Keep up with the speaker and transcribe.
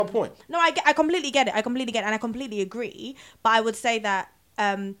point. No, I completely get it. I completely get it, and I completely agree. But I would say that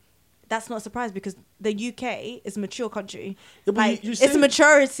that's not a surprise because the UK is a mature country. Yeah, but like, you its say,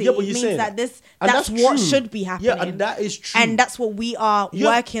 maturity yeah, but you're means saying that that's what true. should be happening. Yeah, and that is true. And that's what we are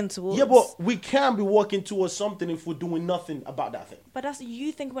working towards. Yeah, but we can be working towards something if we're doing nothing about that thing. But that's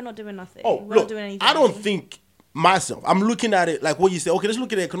you think we're not doing nothing. Oh, we're look, not doing anything. I don't think myself. I'm looking at it like what you say. Okay, let's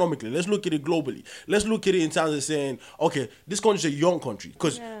look at it economically. Let's look at it globally. Let's look at it in terms of saying, okay, this country is a young country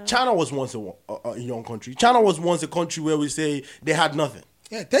because China was once a young country. China was once a country where we say they had nothing.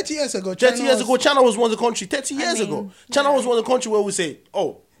 Yeah, 30 years ago. China was once a country. 30 years ago, China was once a country where we say,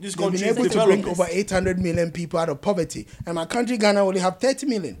 oh, this country been able is to bring developing. over 800 million people out of poverty, and my country Ghana only have 30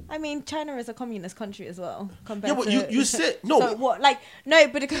 million. I mean, China is a communist country as well. Yeah, but you said no. So what? Like no,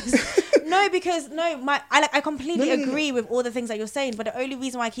 but because I completely agree with all the things that you're saying. But the only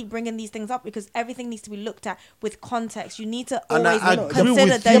reason why I keep bringing these things up because everything needs to be looked at with context. You need to always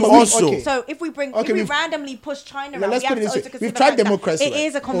consider those. Also. So if we randomly push China around, let's we have put it to this also way. consider We've tried the fact that democracy, It right?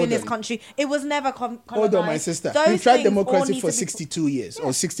 is a communist country. It was never colonized. Hold on, my sister. Those We've tried things all democracy need for to be 62 years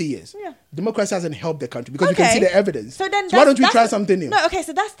or 60 years. Yeah. Democracy hasn't helped the country because we can see the evidence. So then, why don't we try something new? No, okay.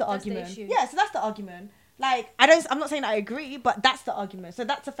 So that's the That's the argument. issue. Yeah, so that's the argument. Like I'm not saying I agree, but that's the argument. So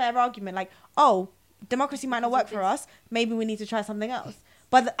that's a fair argument. Like, oh, democracy might not work for us. Maybe we need to try something else.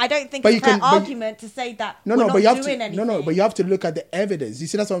 But I don't think it's a fair argument to say that we're not doing anything. No, but you have to look at the evidence. You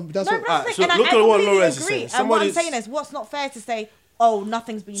see, that's what. So look at what Lawrence is saying. And what I'm saying is, what's not fair to say, oh,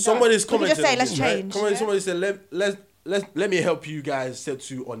 nothing's been done. Somebody's commenting. Just say, let's change. Right? Somebody said, let me help you guys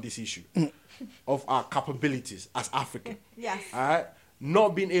settle on this issue of our capabilities as African. Yes. All right. Not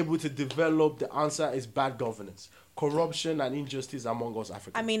being able to develop the answer is bad governance, corruption, and injustice among us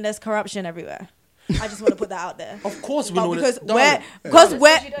Africans. I mean, there's corruption everywhere. I just want to put that out there. Of course, we know because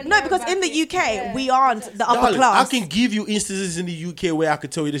because in the UK we aren't the upper class. I can give you instances in the UK where I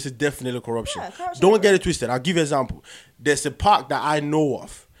could tell you this is definitely corruption. Corruption. Don't get it twisted. I'll give you an example. There's a park that I know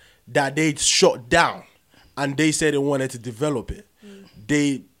of that they shut down, and they said they wanted to develop it.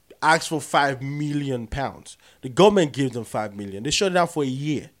 They asked for £5 million. The government gave them $5 million. They shut it down for a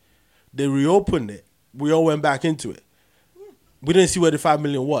year. They reopened it. We all went back into it. We didn't see where the $5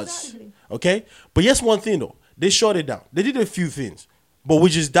 million was. Exactly. Okay? But yes, one thing though. They shut it down. They did a few things. But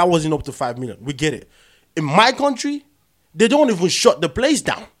that wasn't up to $5 million. We get it. In my country, they don't even shut the place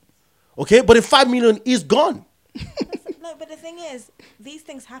down. Okay? But the $5 million is gone. No, but the thing is, these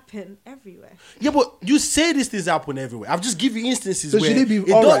things happen everywhere. Yeah, but you say these things happen everywhere. I've just give you instances So where should it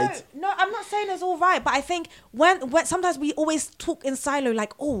be all right? No, I'm not saying it's all right, but I think when sometimes we always talk in silo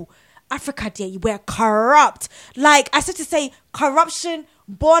like, oh, Africa, dear, we're corrupt. Like I said to say, corruption,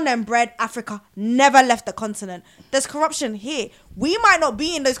 born and bred Africa, never left the continent. There's corruption here. We might not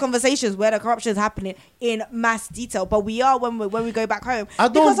be in those conversations where the corruption is happening in mass detail, but we are when we go back home. I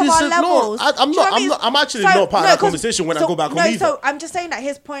don't because of our levels. No, I'm actually not part of that conversation when I go back home either. So I'm just saying that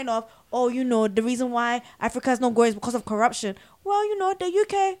his point of, the reason why Africa is not growing is because of corruption. Well, the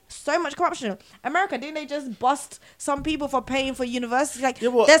UK, so much corruption. America, didn't they just bust some people for paying for university? Like,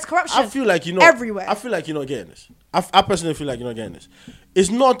 there's corruption. I feel like everywhere. I feel like you're not getting this. I personally feel like you're not getting this. It's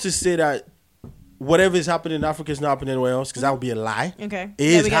not to say that whatever is happening in Africa is not happening anywhere else, because that would be a lie. Okay, it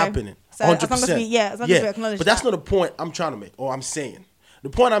is happening. So 100%. as long as we acknowledge but that's not the point I'm trying to make, or I'm saying. The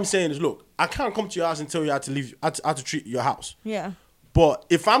point I'm saying is, look, I can't come to your house and tell you how to leave, how to treat your house. Yeah. But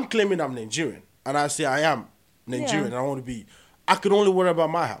if I'm claiming I'm Nigerian and I say I am Nigerian and I want to be, I can only worry about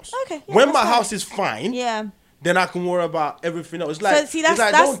my house. Okay. Yeah, when my house is fine, then I can worry about everything else. It's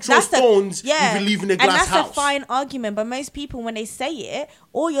like, don't throw stones if you live in a glass house. And that's a fine argument. But most people, when they say it,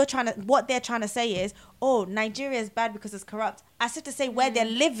 what they're trying to say is, Nigeria is bad because it's corrupt. I said to say where they're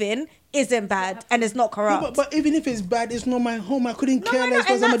living isn't bad and it's not corrupt. No, but even if it's bad, it's not my home. I couldn't care less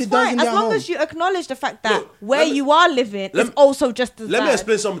what somebody does in their home. As long as you acknowledge the fact that you are living is also just as bad. Let me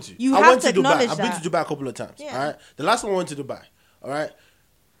explain something to you. I went to Dubai. I've been to Dubai a couple of times. Yeah. All right. The last time I went to Dubai, all right,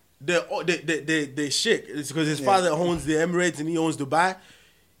 the sheikh, it's because his father owns the Emirates and he owns Dubai.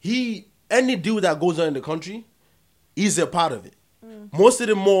 Any deal that goes on in the country, he's a part of it. Most of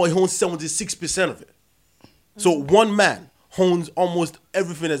the mall, he owns 76% of it. So one man owns almost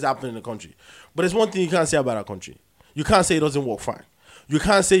everything that's happening in the country. But there's one thing you can't say about our country. You can't say it doesn't work fine. You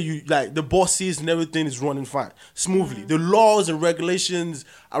can't say the bosses and everything is running fine, smoothly. The laws and regulations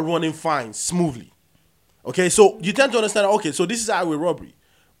are running fine, smoothly. Okay, so you tend to understand, okay, so this is highway robbery.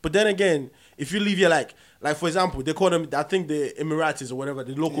 But then again, if you live here, like for example, they call them, I think the Emiratis or whatever,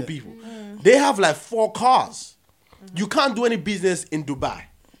 the local people. They have 4 cars. You can't do any business in Dubai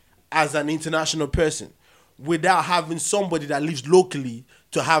as an international person without having somebody that lives locally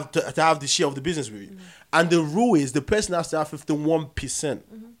to have the share of the business with you. And the rule is the person has to have 51%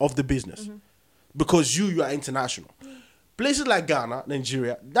 of the business because you are international. Places like Ghana,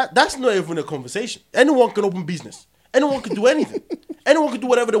 Nigeria, that's not even a conversation. Anyone can open business. Anyone can do anything. Anyone can do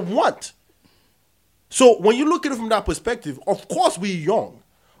whatever they want. So when you look at it from that perspective, of course we're young.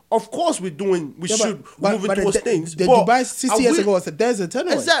 Of course we're moving towards things. The but Dubai 60 years ago was a desert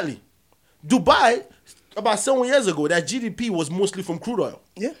anyway. Exactly. Dubai, about 7 years ago, that GDP was mostly from crude oil.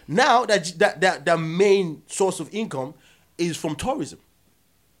 Yeah. Now that main source of income is from tourism.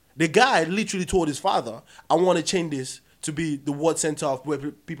 The guy literally told his father, I want to change this to be the world center of where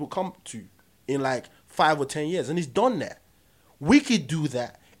people come to in like 5 or 10 years. And he's done that. We could do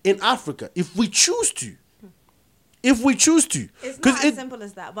that in Africa if we choose to. If we choose to. It's not as simple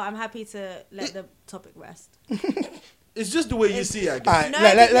as that, but I'm happy to let the topic rest. It's just the way you see it, I guess. All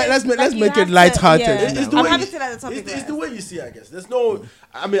right, let's make it lighthearted. I'm happy to let the topic rest. It's the way you see it, I guess. There's no...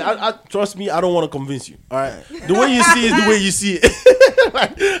 I mean, I trust me, I don't want to convince you, all right? The way you see it is the way you see it.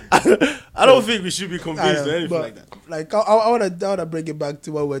 Like, I don't think we should be convinced or anything like that. Like, I want to bring it back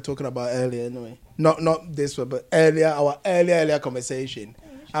to what we were talking about earlier anyway. Not this one, but our earlier conversation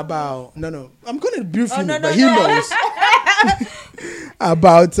about... No. I'm going to brief him, but he knows.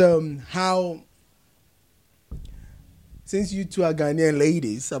 About how... Since you two are Ghanaian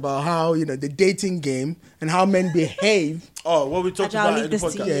ladies, about how, the dating game and how men behave. Oh, what we talked about in the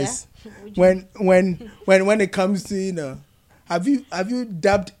podcast. Yes. When it comes to, have you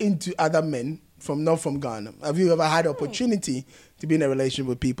dabbed into other men not from Ghana? Have you ever had opportunity to be in a relationship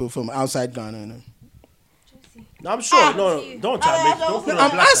with people from outside Ghana? No, I'm sure. No, don't try me. Don't put it on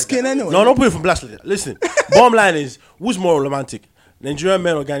I'm blast asking like that. anyway. No, don't put it from blast like that. Listen, bottom line is, who's more romantic? Nigerian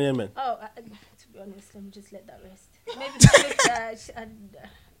men or Ghanaian men? Oh, to be honest, let me just let that rest. Maybe because I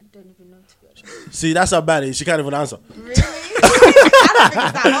don't even know, to be honest. See, that's how bad it is. She can't even answer. Really? I don't think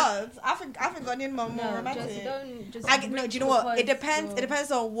it's that hard. I think Ghanaian men are more romantic. Do you know what? It depends. It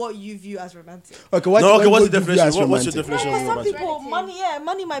depends on what you view as romantic. Okay, what's the do you view as definition? What's your romantic? definition of Some romantic? people,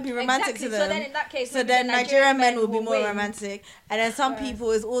 money might be romantic Exactly. to them. So then in that case, So maybe then the Nigerian men will be will more win. romantic, and then some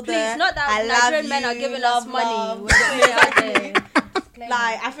people is all the Please, not that I love Nigerian men are you, giving love, us money. love. We're putting it out there.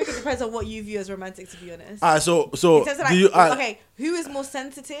 Like, I think it depends on what you view as romantic, to be honest. Alright, so In terms of, like, do you? okay, who is more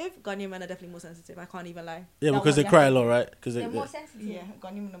sensitive? Ghanaian men are definitely more sensitive. I can't even lie. Yeah, No, because they yeah. cry a lot, right? Because They're more sensitive. Yeah,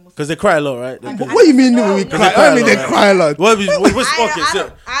 Ghanaian men are more because they cry a lot, right? They- What do you mean we Because cry? they cry I mean a they lot, cry a lot. what's I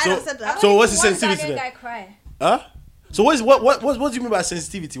okay? don't said that. So what's the One sensitivity Ghanaian then? guy cry. Huh? So what do you mean by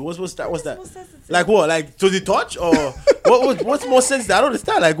sensitivity? What's that? What's that? more sensitive? Like what? Like to the touch or what's more sensitive? I don't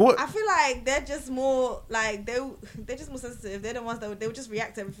understand. Like what? I feel like they're just more like they're just more sensitive. They're the ones that they would just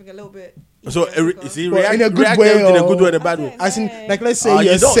react to everything a little bit. So easier quicker. is he Well, in a good react way in a or- good way or in a bad way? As in, like, let's say Oh,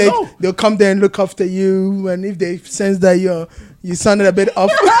 you you're don't sick, know. they'll come there and look after you, and if they sense that you sounded a bit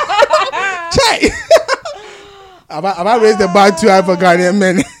off, Chai! Have I raised the bar too high for Ghanaian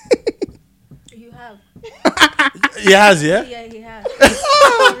men? You have. He has, yeah. Yeah, he has. He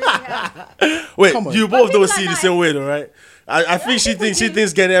really has. Wait, Come on. you both But don't people see are the like- same way, though, right? I think she thinks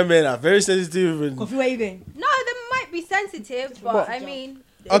Ghanaian men are very sensitive and Coffee, where you going? No, they might be sensitive, but What? I mean,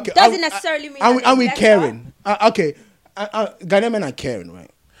 Okay, it doesn't necessarily mean. Are that they're we lesser. caring? Okay, Ghanaian men are caring, right?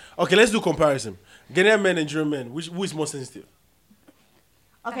 okay. Let's do comparison. Ghanaian men and Nigerian men. Who is more sensitive?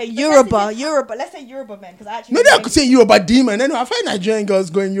 Okay, Yoruba. Let's say Yoruba men, because I actually Maybe I could say Yoruba demon. Anyway, I find Nigerian girls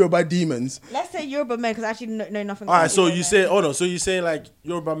going Yoruba demons. let's say Yoruba men, because I actually know nothing. All right, about so Yoruba you men. say, oh no, so you say like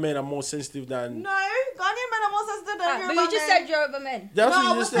Yoruba men are more sensitive than? No, Ghanaian men are more sensitive than But Yoruba you just men. said Yoruba men. That's No, what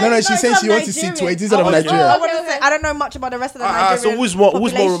I you was just said. saying- No, she says she wants to see Nigerian. 20 instead of I was- Nigeria. I Okay, wouldn't okay. say I don't know much about the rest of the Nigerian So who's more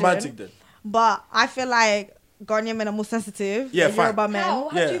population, romantic then? But I feel like Ghanaian men are more sensitive Yeah, than fine. Yoruba men. How?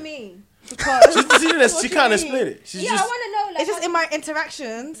 What Yeah. do you mean? Because She What can't do you explain mean? it. She's Yeah, I just. want to know. Like, it's just how in my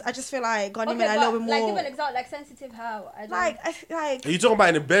interactions, I just feel like Ghanaian okay, men are a little but, bit like, more give an example, like sensitive. How? I don't. like Are you talking about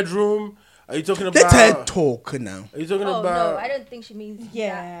in the bedroom? Are you talking Let her about? talk now. Are you talking Oh about? no, I don't think she means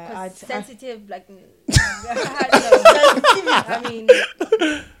Yeah, that, 'cause I- sensitive. Like, I mean,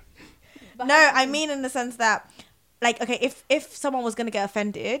 but No, I mean in the sense that, like, okay, if someone was gonna get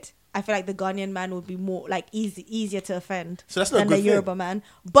offended, I feel like the Ghanaian man would be more like easier to offend So that's not a than good the thing. Yoruba man.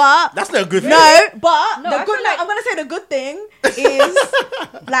 But That's not a good thing. no, but No, the I good. feel like- I'm gonna say the good thing is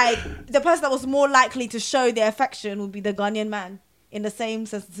like the person that was more likely to show their affection would be the Ghanaian man in the same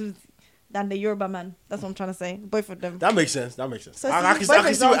sensitivity than the Yoruba man. That's what I'm trying to say. Both of them. That makes sense. So I see, can both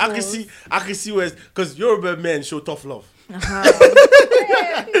examples. see where because Yoruba men show tough love.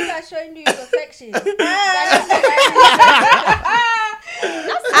 yeah, people are showing you affection.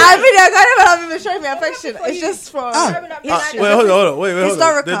 I mean, they're gonna have been showing me affection. It's just from history. Wait, hold on. Wait, hold on.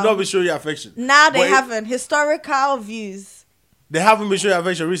 Historical. They've not been showing you affection. Now they But it- haven't. Historical views. They haven't been showing you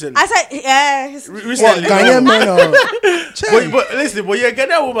affection recently. I said, yeah. What, Recently. Ghanaian men or But listen, but you're a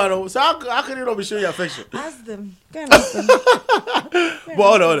Ghanaian woman, though, so how can you not be showing you affection? Ask them. Go and ask them. But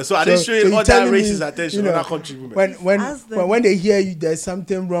hold on. So are they showing you're all that telling me, racist attention you know, on that country women? Ask them. when they hear you, there's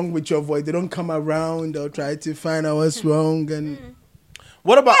something wrong with your voice. They don't come around. They'll try to find out what's wrong. And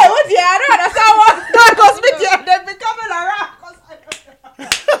What about? Hey, what? Yeah, I don't understand what. Because they've been coming around. 'Cause I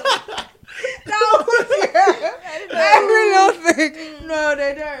don't- Every little thing. No,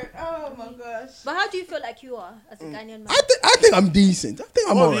 they don't. Oh my gosh. But how do you feel like you are as a Ghanaian man? I think I'm decent. I think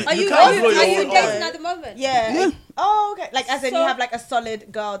I'm Oh, alright. Are you can't blow your own dating horn. at the moment? Yeah. Oh, okay. Like, as in So- you have like a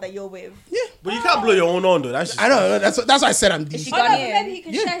solid girl that you're with. But you can't blow your own on though. That's just I know. That's why I said I'm she decent. Oh, no, but Ghanaian? maybe he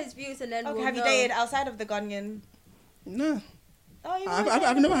can Yeah. share his views and then Okay, we'll have you know. dated outside of the Ghanaian? No, Oh, you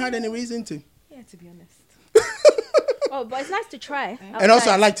I've never had any reason to. Yeah, to be honest. Oh, but it's nice to try. And also,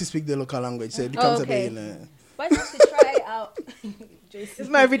 I like to speak the local language, so it becomes a okay. bit. But it's nice to try it out. It's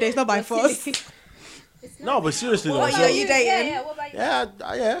not every day. It's not by force. no, but seriously, What though, year so- you dating? Yeah, what about you?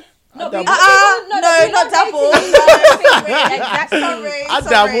 yeah. No, I but dabble. No, not double. Sorry, I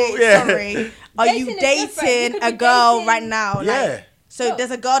dabble, yeah. sorry. Are Dating you is different. You dating could a be girl dating- right now? Like, Yeah, so No.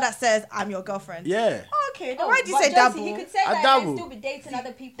 there's a girl that says, I'm your girlfriend. yeah. Oh, okay. Then Oh, why do you but say Josie, double? He could say I that dabble. and still be dating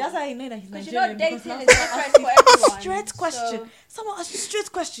other people. That's how you know that he's Because Nigerian. you know dating is because different for everyone. straight question. So- Someone asked you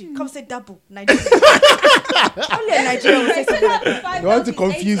straight question. Come say double. Nigerian. Only a Nigerian will say something like that. You want to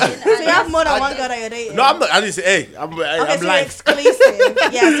confuse me. So you have more than one girl that you're dating. No, I'm not. I didn't say. Hey, I'm Okay, so you're live. exclusive.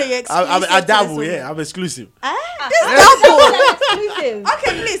 Yeah, so you're exclusive. I to dabble. this Yeah, woman. I'm exclusive. This double. Exclusive.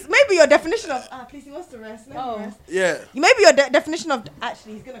 Okay, please. Maybe your definition of please he wants to rest. Let him Oh. rest. Yeah, Maybe your definition of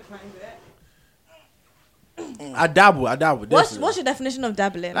actually he's gonna climb it. I dabble. What's Definitely. your definition of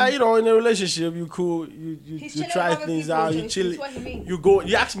dabbling? Like, you know, in a relationship, you cool, He's you chilling try with other things people, out, so you it's chill. what he means. You go.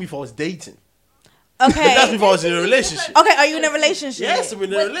 You asked me if I was dating. You asked me Okay. if I was in a relationship. Okay, are you in a relationship? Yes, I'm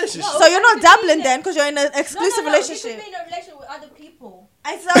in a Wait, relationship. no. So you're not dabbling then because you're in an No, exclusive no, relationship. You could be in a relationship with other people.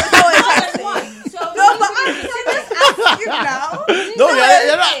 I saw exactly. So No, but I'm just asking you now. No, No,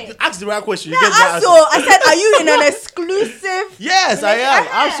 you're okay. not. Ask the right question. Yeah, You get the answer. I said, are you in an exclusive? Yes, I am. Yeah,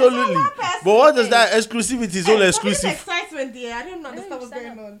 Absolutely. so one person But what does is- that exclusivity is only This exclusive? excitement, dear. I don't understand what's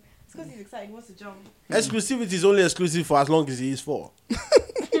understand going on. It's because he's excited. He wants to jump. Exclusivity is only exclusive for as long as he is for.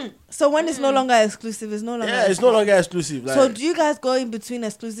 So when it's no longer exclusive, it's no longer. Yeah, it's no longer exclusive. Like, So do you guys go in between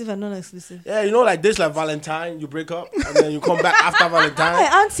exclusive and non-exclusive? yeah, you know, like this, like Valentine, you break up and then you come back after Hey, Valentine.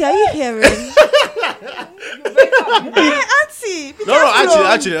 auntie, are you hearing? Hey, auntie. Be No, careful,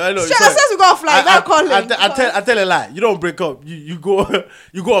 actually, I know. Shit, sorry. I says we got to fly. Don't call him. I tell a lie. You don't break up. You go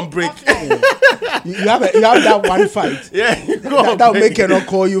you go on break. You have that one fight Yeah, you go on that'll break. make her not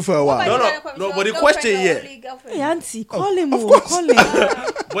call you for a while. No, but the question here- Hey, auntie, call him. Call him.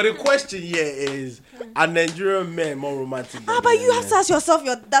 But the question here is, are Nigerian men more romantic? than But you Ghanaian have men? to ask yourself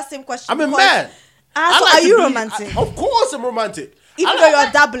that same question. I'm a because- man. So like are to you be- romantic? Of course, I'm romantic. Even I though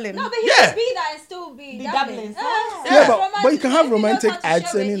you're dabbling. No, but he Yeah. could be that and still be Be dabbling. dabbling. Yeah, but you can have If he knows romantic how to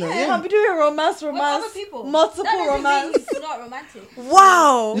acts show and, it, you know, You yeah. can be doing romance, With other people. multiple That doesn't romance. mean he's not romantic.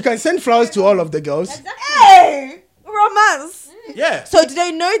 Wow. You can send flowers to all of the girls. Exactly. Hey, romance. Yeah. So do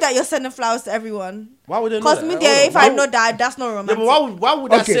they know that you're sending flowers to everyone? Why would they know? Because that? me, Hold there, on. if I know that, that's not Yeah, romantic. but why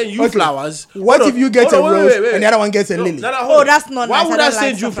would I send you flowers? What Hold if on, you get hold a on, rose wait. and the other one gets a No, lily? no, hold on. that's not Why nice. would I I don't like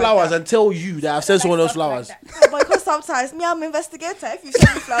send you stuff like flowers that. and tell you that I've sent someone else flowers? Because sometimes me, I'm an investigator. If you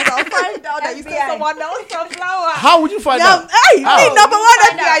send me flowers, I'll find out that you sent FBI. someone else some flowers. How would you find Yeah, out? hey, How? me, number one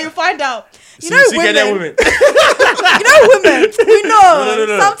Find FBI, out. you find out. You See, know see Ghanaian women. women. You know women. We know.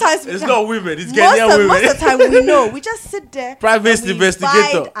 No. Sometimes It's not women. It's most Ghanaian of women. the time we know. We just sit there. Private and we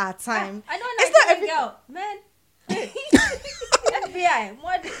investigator. bide our time. I know a It's not Nigerian every- girl, man. FBI,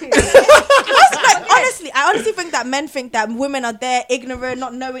 what? Honestly, I honestly think that men think that women are there ignorant,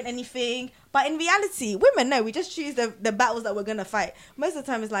 not knowing anything. But in reality, women know. We just choose the battles that we're gonna fight. Most of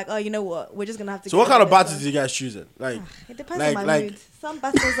the time, it's like, oh, you know what? We're just gonna have to. So get what kind over of this battles one. do you guys choosing? Like, It depends like- on my like- mood. Some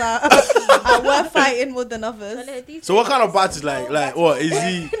battles are worth fighting more than others. so what kind of battles? Like, what is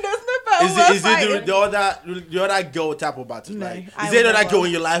he? There's no battle worth Is it fighting. the other girl type of battle? No, Like, I is there would another never. girl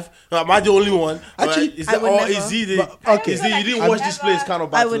in your life? Am I the only one? Actually, is I that, would or never. is he the? But, okay. Is he? You didn't watch this place kind of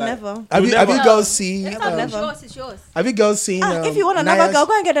I battle? would like, never. Have you never. girls seen? It's never. yours, it's yours. Have you girls seen? If you want another Naya's- girl,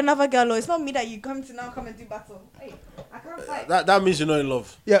 go and get another girl. Or it's not me that you come to now come and do battle. Hey. I can't fight. That means you're not in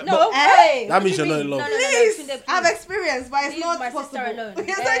love. Yeah, No, but, hey, That what means do you you're not mean? in love. Please, I've experienced, but it's Leave not my sister possible. alone.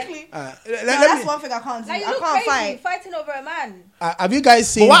 Exactly. let That's me- one thing I can't do. Like, you I look can't crazy fight. fighting over a man have you guys But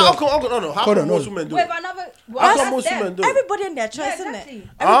seen? why? the- How come? No. How Hold come on, most hold on. women do with it? another. How come that's most them. women do it? Everybody in their choice, Yeah, isn't exactly. it?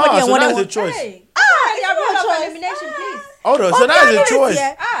 Everybody Ah, and so what now they it's a want. choice. Hey, Ah, yeah, it's not rule a of choice. elimination, please. Hold on. So Okay, now it's a it is, choice.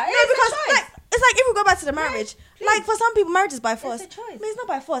 yeah. Ah, No, it's a because choice. like it's like if we go back to the marriage, like for some people, marriage is by force. a choice. I mean, it's not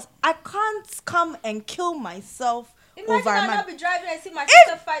by force. I can't come and kill myself Imagine over a I'll man. not be driving and see my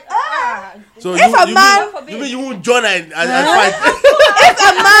sister fight. So If a man- you mean you won't join and fight? If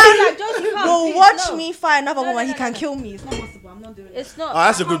a man Like, don't you come, will please, watch no. me fight another No, woman, no, he can no. kill me. It's not possible. I'm not doing it. It's not. Oh,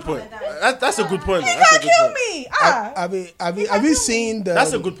 that's a good point. That's a good point. He That's a can't good kill point. me. Ah. Have you seen the?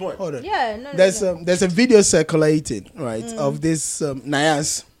 That's a good point. Hold on. Yeah, no. There's a video circulating right of this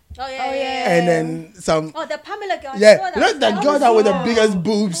Nayas, Oh yeah. and then some. Oh, the Pamela girl. Yeah, you know that girl that with the biggest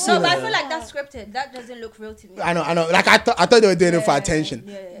boobs. No, but I feel like that's scripted. That doesn't look real to me. I know. Like I thought they were doing it for Yeah, attention,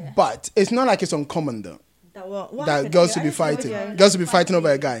 yeah. but it's not like it's uncommon though. What That happened? girls I should be didn't see the fighting. video. Girls should be fighting over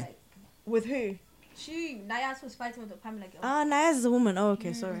a guy. With who? Nayas was fighting with the Pamela girl. Ah, Nayaz is a woman. Oh,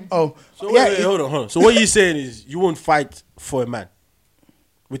 okay, sorry. Oh, So yeah. wait, hold on. So what you saying is you won't fight for a man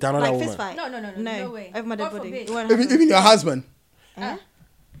with another Like woman. fist fight? No, no way. Over my dead God body. forbid. It won't happen. Even your husband.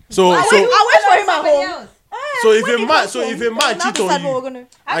 So I wait for him at Somebody home. else. So if When a he man, comes so home, if a man then cheat I'll on decide what you, we're gonna-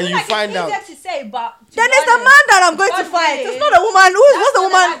 I and feel you like find it's out, easier to say, but to Then be it's the honest, man that I'm going to God fight. willing, It's not the woman. What's the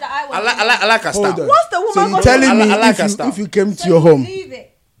woman? I like her Hold style. on. What's the woman So gonna you're telling do? me I like her style. if you came to your home, Leave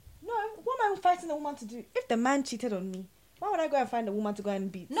it. No, what am I fighting the woman to do? If the man cheated on me, why would I go and find a woman to go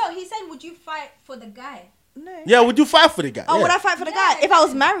and beat? No, he said, would you fight for the guy? No. Yeah, would you fight for the guy? Oh, yeah. would I fight for the Yeah, guy if I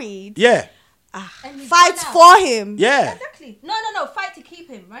was married? Yeah, And you Fight find out. for him. yeah, Exactly. No. Fight to keep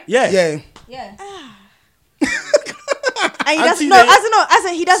him, right? yeah. yeah. And he Auntie, doesn't. No, they- as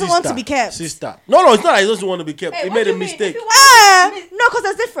in he doesn't want to be kept. Sister. No, it's not like he doesn't want to be kept. Hey, He what made do a you mean? If mistake. you want to No, because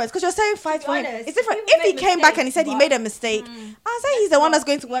there's difference. Because you're saying fight be for him. honest, It's different. people If he make came back and he said he mistakes, made a mistake, I'll say he's the one that's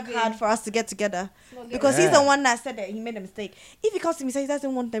going to work hard for us to get together. Because he's Yeah. the one that said that he made a mistake. If he comes to me and says he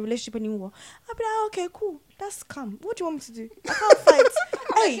doesn't want the relationship anymore, I'll be like, okay, cool. That's calm. What do you want me to do? I can't fight.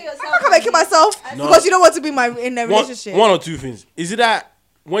 Hey, kill yourself, I can't come and kill myself No. because you don't want to be in a relationship. One or two things. Is it that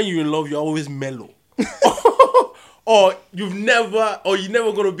when you're in love, you're always mellow? Or you're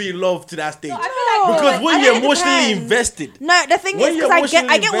never gonna be in love to that stage? I feel like Because when I you're think it emotionally depends. invested. No, the thing When is, you're because I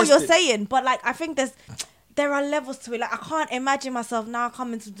emotionally get what you're invested. saying, but like I think there are levels to it. Like I can't imagine myself now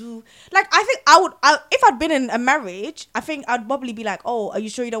coming to do. Like I think if I'd been in a marriage, I think I'd probably be like, oh, are you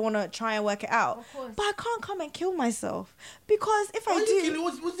sure you don't want to try and work it out? Of course. But I can't come and kill myself because if Why I are you do.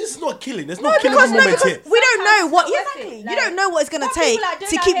 killing? This is not killing. There's No, no killing because, moment here. we don't know what Sometimes it's not exactly. worth it. You don't know what it's gonna What take people are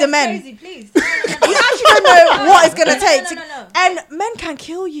doing to out keep here the men. Crazy, please. You actually don't know what it's gonna take. No. And men can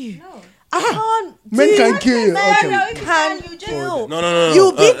kill you. No. I can't. Men do can that. kill you. Men Okay. can You just- kill. No.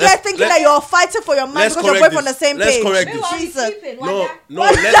 You'll be there let's- thinking let- that you're fighting for your man let's because you're correct both on the this. same Let's page. correct Meanwhile, this. he's Jesus. sleeping. Why No,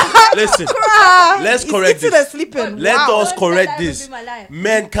 that? listen. Cry. Let's He's correct eating this. and sleeping. Let Wow. us Don't correct let that this. be my life.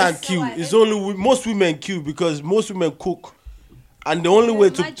 Men can't That's kill. why It's I- only most women kill because most women cook, and the only way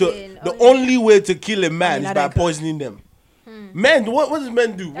to imagine. the only way to kill a man I is by don't cook. poisoning them. Men, what does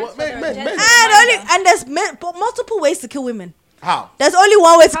men do? That's What what men? they're And there's multiple ways to kill women. How? There's only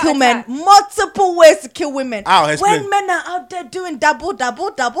one way to How kill men. attack? Multiple ways to kill women. How? Explain. When men are out there doing double, you don't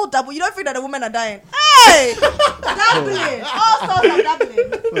think that the women are dying. Hey, doubling. All sorts of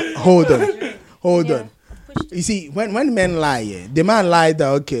doubling. Hold on. You see, when men lie, yeah, the man lied that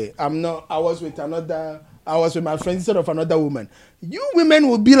okay, I was with my friend instead of another woman. You women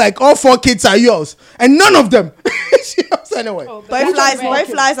will be like, all 4 kids are yours, and none of them. Anyway, Both That's okay.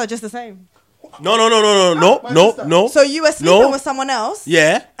 flies are just the same. No. So you were sleeping No. with someone else.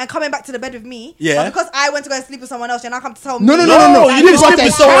 Yeah. And coming back to the bed with me. Yeah. But because I went to go and sleep with someone else, you're now come to tell me. No. No, you didn't got sleep a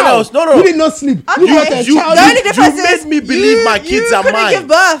with someone child. else. No. You did not sleep. Okay. You got a You- child. The only difference made is me believe my kids you are couldn't mine. give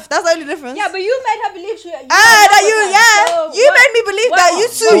birth. That's the only difference. Yeah, but you made her believe she. You made me believe that you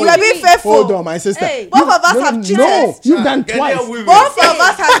too. You are being faithful. Hold on, my sister. Hey. Both of us have cheated. No, you've done Get twice. there with me. Both of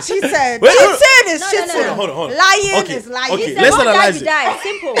us have cheated. Wait, Cheating is No, no, cheating. no. Hold on. Lying Okay, is lying. okay, He said, let's "Won't analyze die, it." die.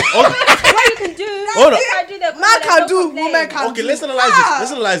 Simple. What you can do. Hold on. if I do the Man call, can don't do, complain. woman can Okay, do. let's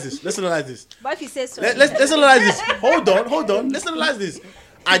analyze this. Let's analyze this. But if you say so. Let's analyze this. Hold on. Let's analyze this.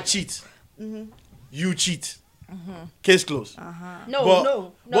 I cheat. You cheat. Case closed. No, But,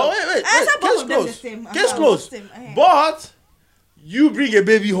 no. But wait. I said both Case of them the closed. same. Case closed. Same. But you bring a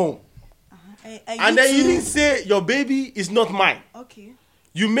baby home, And and then you too. didn't say your baby is not mine. Okay.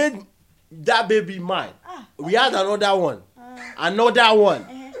 You made that baby mine. We had another one.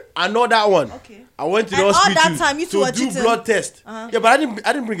 Another one. Okay. I went to the And all hospital that time, you two were to do cheating. blood test. Yeah, but I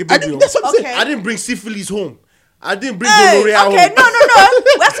didn't bring a baby home. That's what I'm saying. Okay. I didn't bring syphilis home. I didn't bring Hey, gonorrhea home. okay, no.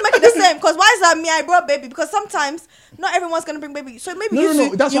 We have to make it the same. Because why is that me? I brought baby. Because sometimes not everyone's gonna bring baby. So maybe you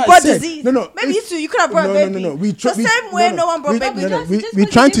two, that's you what I brought said. disease. No. Maybe you two, you could have brought baby. No. The same way no one brought baby. We're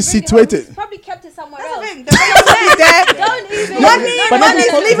trying to situate it. Probably kept it somewhere That's the else. thing. The baby will be there. Don't even. Money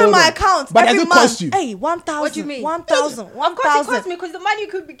is leaving my account But every does it month. cost you? Hey, 1,000. What do you mean? 1,000. Of course, it cost me because the money you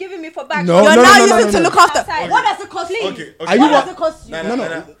could be giving me for back. No, You're no, now no, no, using no, to no. look after. Outside. What does it cost you? Okay. Are you What what? does it cost you?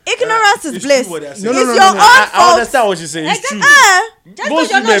 No. Ignorance is It's bliss. true what they're It's saying. your no, own I fault. understand what you're saying. It's true. Just Most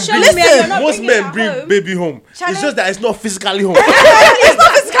because you're men not showing bring, me and you're not most bringing men it bring home. baby home. Challenge- It's just that it's not physically home. It's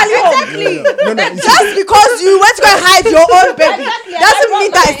not physically home. No. Just because you went to go and hide your own baby Exactly, and doesn't I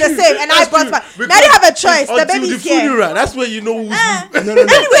mean brought that it's the same. And I That's brought true, mine. because Now you have a choice. The until baby's the here. funeral, that's where you know who's who. No.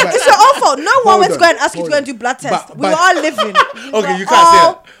 Anyway, it's your own fault. No one Hold went to go on, and ask you to hold go on. and do blood tests. But- We were but- all living. Okay, you were can't say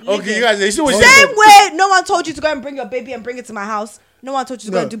all that. Okay, you guys say. You see what you Same said? way, no one told you to go and bring your baby and bring it to my house. No one told you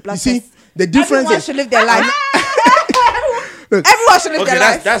to go No. and do blood You see, tests. the difference Everyone is should live their life. Look, Everyone should live Okay, their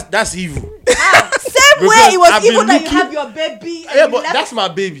life. that's evil. Same way Because it was I've been evil that you looking- have your baby. And Yeah, you but left- that's my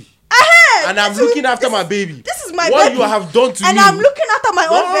baby. And I'm this is- looking after this my is- baby. This is my what baby. you have done to and me. I'm looking after my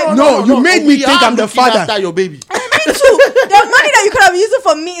own baby. No, you made me we think are I'm the looking father. After your baby. Me too. The money that you could have used it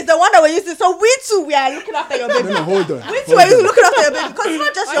for me is the one that we're using. So we too, we are looking after your baby. No, hold on. We too are looking after your baby because it's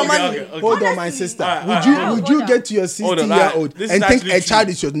not just your money. Hold on, my sister. Alright, Would you get to your Hold on, 60-year-old this is and think actually a child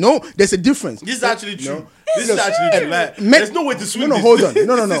true. is yours? No, there's a difference. This is actually true. No. This is actually true. Like, Men- there's no way to swim No, this. hold on.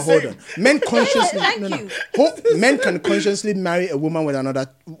 No, This is hold it. on. Men consciously, Thank no. you. Men can consciously marry a woman with another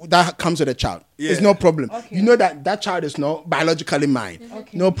that comes with a child. Yeah. It's no problem. You know that child is not biologically mine.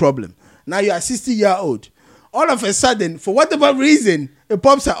 No problem. Now you are 60-year-old. All of a sudden, for whatever reason, it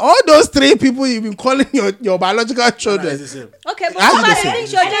pops out. All those 3 people you've been calling your biological children. It's the same. Okay, but That's what the about the same.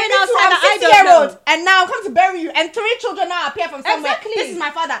 things you're doing And outside that I I'm don't 60-year-old, know? and now I'm coming to bury you, and 3 children now appear from somewhere. Exactly. This is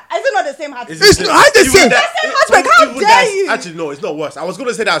my father. Is it not the same heart? It's It's the not- how the Even same? that- It's the same heartbreak. How even dare that's- you? Actually, no, it's not worse. I was going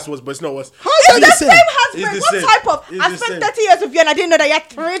to say that's worse, but it's not worse. How is It's that the the same same? heartbreak. It's the What same. type of? It's I the spent same. 30 years with you, and I didn't know that you had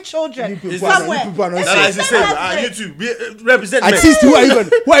 3 children people are- somewhere. you people are not It's No, no, saying. it's the same same. heartbreak. You two represent At men. 60, who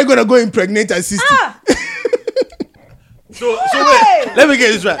are you gonna go impregnate at 60? So Hey! wait, let me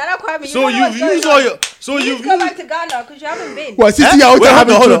get this right. Nana Kwame, you So know you what's going use on. all your. So You you need to go back to Ghana because you haven't been. What, 60-year-old Wait,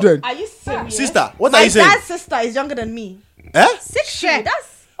 having hold on. children? Are you serious? sister. What My are you saying? dad's sister is younger than me. Eh? 60. That's.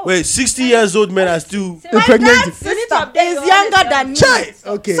 Wait, 60 years old men are still. My Impregnate. dad's You need to sister update is your younger honest than me. Chai.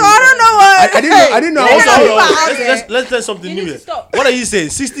 Okay. So I don't know what. I didn't know. You Also, know Hold people on, out let's, there. let's learn something You new need to here. stop. What are you saying?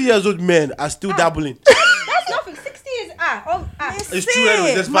 60 years old men are still dabbling. That's nothing. 60 is It's true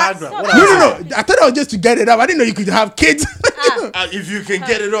anyway. That's My- Viagra. No, What No, are you no, saying? no. I thought I was just to get it up. I didn't know you could have kids. If you can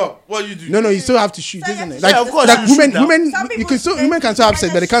get it up, what you do? No, you still have to shoot, So isn't you it? have Like, to- Yeah, of course, like you women, shoot now. women, Some you people can still, they- women can still have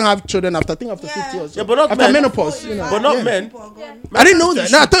sex, they but they can't have children after 50 or so. Yeah, but not after men. menopause, you know. But not Yeah. men. I didn't know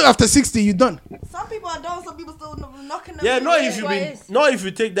that. No, I thought after 60 you're done. Some people are done. Some people still knocking them. Yeah, not if you what been, it is. not if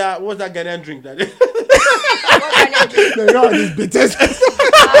you take that. What's that Ghanaian drink? That No, you know how these bitters.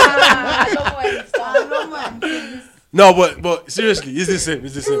 no, but seriously, it's the same.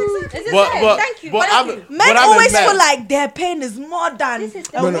 It's the same. It's the But same. but Thank you. but Thank I'm, you. but Men I'm a always man. feel like their pain is more than This is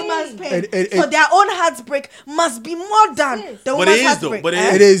the a thing. woman's pain. It- so their own heartbreak must be more than This is. the But woman's it is though, heartbreak. but it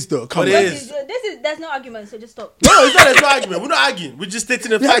eh? It is though. Come But on. it is. This is. There's no argument, so just stop. No, it's not. It's not argument. We're not arguing. We're just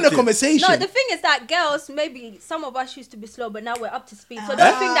stating a We're fact. having a here. conversation. No, the thing is that girls, maybe some of us used to be slow, but now we're up to speed. So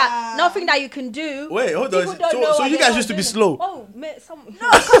don't think that nothing that you can do. Wait, hold on. people don't know So what you they're guys not used to be doing. slow. Oh, some.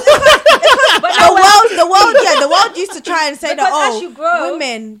 But the world used to try and say that, Because as oh, you grow,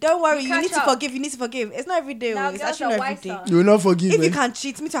 women, don't worry, you catch need to up. forgive, you need to forgive. It's not every day, Now it's girls actually are not every day. wiser. You will not forgive If me. you can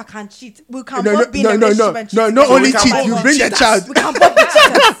cheat, me too, I can cheat. We can No, both be in a relationship and cheat. not together. only we can cheat. both You be bring a child. We can both be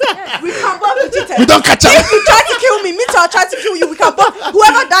cheaters. We can both be cheaters. We don't catch up. If you try to kill me too, I'll try to kill you. We can both.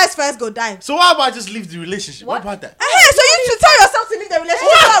 Whoever dies first, go die. So how about just leave the relationship? What about that? Hey, so you should tell yourself to leave the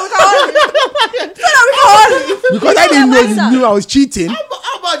relationship so that we can all leave. So that we can all leave. Because I didn't know you knew I was cheating.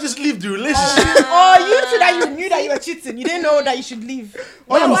 How about just leave the relationship? Or you too that you knew that you were cheating. You didn't know that you should leave.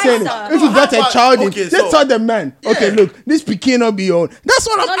 All I'm Why saying is, so? if you got a How child, about- in, okay, just so- tell the man, okay, Yeah. look, this pikin not be your own. That's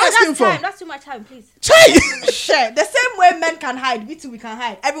what I'm No, asking that's for. time. That's too much time, please. Chai. Share. The same way men can hide, we too we can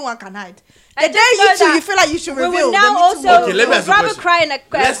hide. Everyone can hide. The And day just you know two, that you feel like you should We reveal. will now then me too also Okay, let me ask you a rather question. cry in a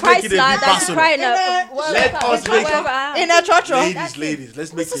Let's make it a Chrysler bit than personal. cry in In a- a Let us make it. whatever. in a church. Ladies,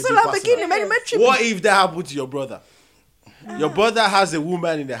 let's make This it is a what I'm bit beginning. personal. Many What if that happened to your brother? Your brother has a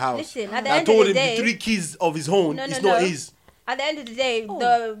woman in the house Listen, at the that end of told the him day- the 3 kids of his own No, is no, not no. his. At the end of the day, Oh.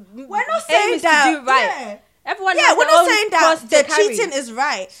 the We're not aim saying is that. to do right. Yeah. Everyone Yeah, has we're their not own saying cross that to the carry. cheating is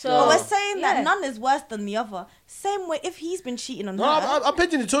right. So- but we're saying Yeah. that none is worse than the other. Same way, if he's been cheating on No, her. I'm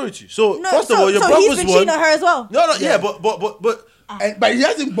painting the story to you. So No, first of all, your so brother's he's been one. cheating on her as well. No, yeah, but But he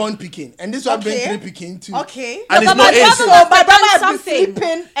hasn't born Peking, and this one Okay. been 3 Peking too. Okay. and it's but not my Ace. brother So must my have brother done has been something.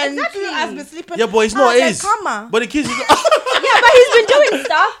 sleeping, and Exactly. you has been sleeping. Yeah, but it's not then Ace. karma. But the kids is Yeah, but he's been doing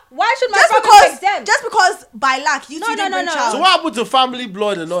stuff. Why should my just brother because, take them? just because by luck you No, two no, didn't no, bring no. child. So what happened to family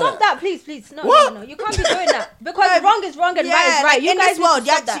blood and all Stop that? that, please. No, What? no. You can't be doing that because wrong is wrong and right is right. like, You in guys this world, need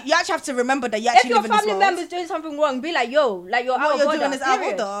to stop that. you actually have to remember that you If actually your live in this family world. member's doing something wrong, be like, yo, like you're out of you're order. doing is out of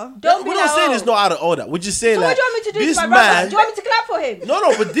period. order. Don't be We're like, not saying oh. it's not out of order. We're just saying So like what do you want me to do this to my brother? man. Do you want me to clap for him?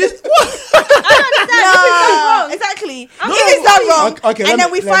 No, but this. What? No, wrong. exactly. I'm if not it's not saying- wrong, Okay, and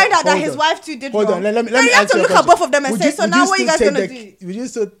then we find out that hold his on. wife too did Hold wrong. on, let me then you have answer to your look at question. both of them and Would say, you- so would now you what are you still guys take gonna do? Would you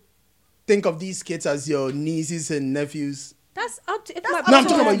still think of these kids as your nieces and nephews? That's up to if That's my up No, I'm to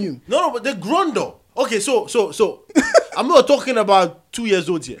talking him. about you. No, but they're grown though. Okay, so I'm not talking about 2 years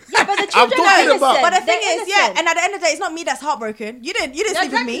old here. Yeah, but the I'm children talking are about. innocent. But the thing They're is, yeah, innocent. and at the end of the day, it's not me that's heartbroken. You didn't sleep with me.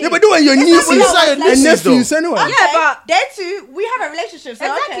 Exactly. Yeah, but doing your nieces what I'm saying, and nieces, nephews though. anyway. Okay, Yeah, but- they two, we have a relationship. So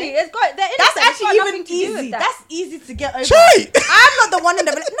Exactly. okay. It's got they're That's innocent. It's actually got even nothing to do with easy. that. That's easy to get over. Chai! I'm not the one in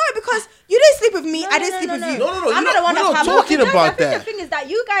the no, because you didn't sleep with me. I didn't sleep with you. No, I'm not the one we're that's not having. talking No, about I think that. the thing is that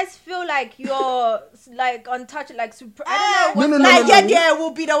you guys feel like you're like untouched, like super. I No, don't know. no, like no. yeah,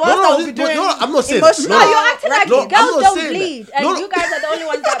 we'll be the ones No, that will be no, doing. no, I'm not saying- emotional. No, you're acting like No, I'm girls not don't saying that. bleed, and No, no. you guys are the only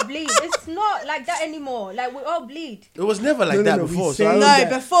ones that bleed. It's not like that anymore. Like we all bleed. It was never like No, that no, we before. say- So I No, don't- that.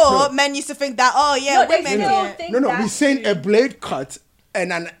 before No. men used to think that they No, they women. still Yeah. think No, that. we're saying a blade cut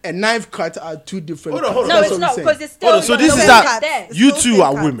and a knife cut are two different. Hold on, hold on. cuts. No, That's it's what not we're saying. because it's still. Hold on, so this no, is no, that there. you Still two same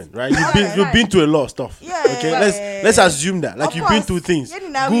are cuts. women, right? You've Right, you've right. been through a lot of stuff. Yeah, Okay, yeah, let's yeah. assume that. Like Of you've been course. through things, Yeah,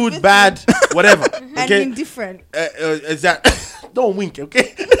 now we've good, been bad, whatever. And Okay, indifferent. is that? Don't wink,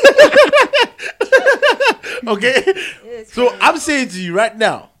 okay? Okay. It's So fine. I'm saying to you right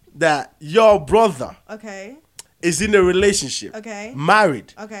now that your brother Okay. is in a relationship, Okay.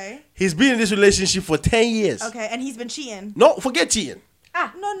 married. Okay. He's been in this relationship for 10 years. Okay. And he's been cheating. No, forget cheating.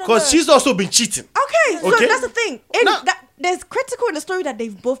 No. Because she's also been cheating. Okay. So Okay. that's the thing. Now- There's critical in the story that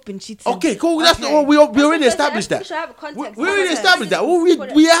they've both been cheating. Okay, cool. That's Okay. we already because established I that. think we should have context. We already Context. established that. Well, Put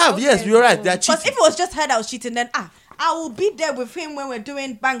it- we have. Yes, okay, you're right. cool. They're Because cheating. if it was just her that was cheating, then I will be there with him when we're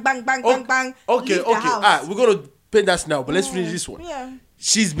doing bang, bang, bang, bang, bang. Okay, leave the okay. All house. right, we're gonna paint that now, but let's finish this one. Yeah.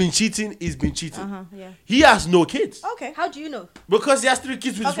 She's been cheating. He's been cheating. Yeah. He has no kids Okay. How do you know? because he has 3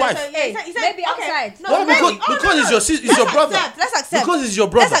 kids with his Okay, wife. so Hey, he said, maybe okay. outside. No, No, maybe. because it's your it's your Let's brother. accept, let's accept. Because it's your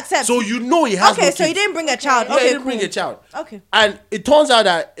brother. Let's accept. So you know he has Okay, no so he kids. didn't bring a child. Yeah, Okay, he didn't cool. bring a child. Okay. And it turns out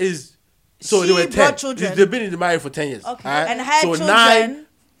that is so She they were 10. brought children. They've been in the marriage for 10 years. Okay. alright? And her so children- 9,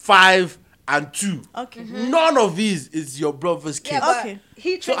 5, and 2. Okay. None of these is your brother's kids. Yeah, but Okay.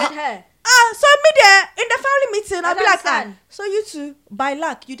 he treated her. So me there in the family meeting, I'll be don't like, understand. so you two, by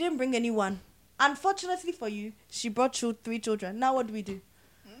luck, you didn't bring anyone. Unfortunately for you, she brought 3 children. Now what do we do?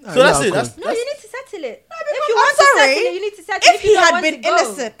 So that's it. That's, No, you need to settle it. Because If you I'm want to sorry, settle it, you need to settle it. If he you don't had want been to go.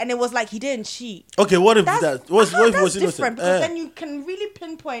 innocent and it was like he didn't cheat, okay, what if that's, that? What if that's it was different innocent? because then you can really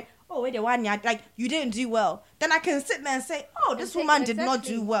pinpoint. Oh, wait, the one like you didn't do well. Then I can sit there and say, oh, this take- woman did not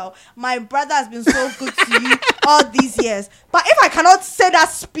exactly. do well. My brother has been so good to you all these years. But if I cannot say that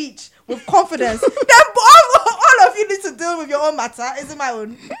speech with confidence, then all of you need to deal with your own matter. Is it my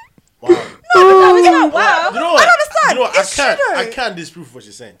own? Wow. No, it's not. Wow. You know what? I don't understand. You know what? It's true though. I can't disprove what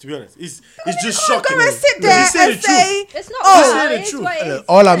she's saying. To be honest, it's just I'm shocking. gonna me. sit there He's saying and the truth. say, It's not Oh, wow, say the it's truth. what it is.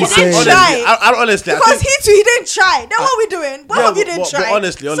 All I'm He saying. didn't Honestly, try. honestly, I because think, he didn't try. Then what we doing? Both of you didn't but try.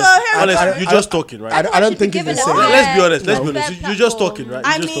 honestly, So honestly, here we go. you're just talking, right? I don't should think be it's the given same. a Let's be honest. Let's fair be honest. platform. You're just talking, right? I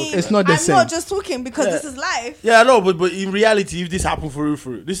You're just mean, talking. It's not the I'm same. not just talking because Yeah. this is life. Yeah, I know, but in reality, if this happened for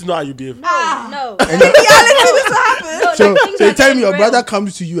real, this is not how you behave. No. In reality, this will happen. No, So, like, things so you are tell me your getting brother real.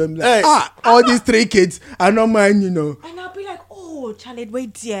 comes to you and be Hey. like, all these 3 kids are not mine, And I'll be like, oh, Charlie,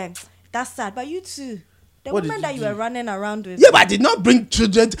 wait, dear. That's sad. But you too. The What did woman you that you do? were running around with. Yeah, but I did not bring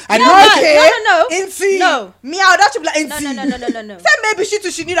children. I did No, not. no. Inti. No. Me, I would actually be like, Inti. No. Say maybe she too,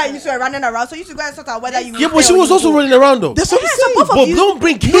 she knew that you two were running around. So you two go and sort out whether you Yeah, will but stay she or was you also go. running around though. That's what I'm Yeah, so saying. both of But you- don't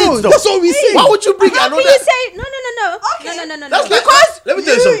bring kids No, though. that's what we say. Why would you bring How another? can you say no? Okay. No. That's like- Because let me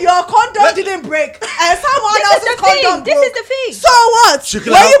tell you something. your condom Let- didn't break and someone This is else's the condom thing. This broke. is the thing. So what? She could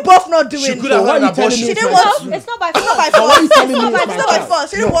Were have- you both not doing She could it? have why had you an telling abortion. me She it's didn't my want child? to. It's not by It's not by force. But why are you force. telling me It's it's not my by child? force.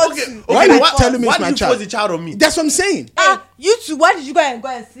 She didn't No. want Okay, to. Why okay. you telling me Why it's my did you child? force the child on me? That's what I'm saying. You two, why did you go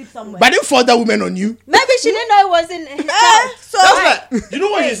and sleep somewhere? But I didn't force that woman on you. Maybe she didn't know it was in his child. So That's like, you know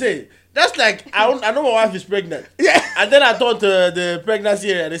what you say? That's like, I know my wife is pregnant. Yeah. And then I thought the pregnancy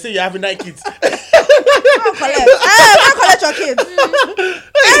area, they say you're having 9 kids. Go collect your kids.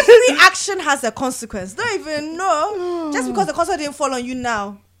 Every action has a consequence. Don't even know. Just because the consequence didn't fall on you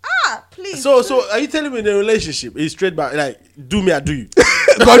now. please. So are you telling me in a relationship it's straight back, like do me, I do you?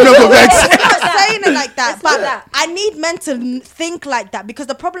 God no go vex. I'm not saying it like that, It's but not that. I need men to think like that, because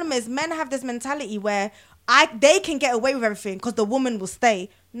the problem is men have this mentality where they can get away with everything because the woman will stay.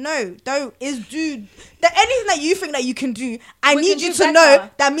 No, don't. Anything that you think that you can do, I We need can you do to better. know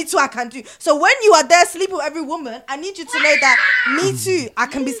that me too I can do. So when you are there sleeping with every woman, I need you to know that me too I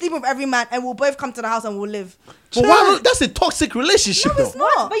can be sleeping with every man, and we'll both come to the house and we'll live. But why? That's a toxic relationship, No, it's though.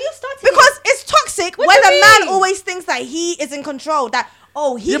 not. But you started Because it's toxic What when do the you man mean? always thinks that he is in control. That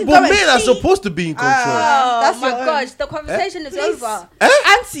he Yeah, can but go and men are cheat. supposed to be in control. Oh That's my your own. gosh, the conversation is Please. over.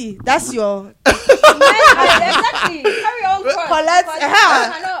 Auntie, that's your Exactly. Carry on, Cross, Colette, because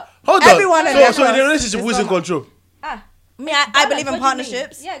uh-huh. I cannot. Hold Everyone on. in their So in a class relationship, is who's in normal. control? me. I believe in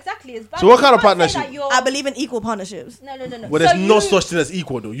partnerships. Yeah, exactly. It's So what kind of You can't say partnership? that you're- I believe in equal partnerships. No. Well, there's no such thing as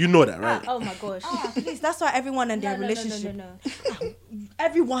equal, though. You know that, right? Oh my gosh. Please, that's why everyone in their relationship. No.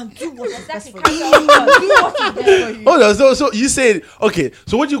 Everyone do what is best Exactly. for you. Carry on. Do what is best for you. Hold on. So you said okay.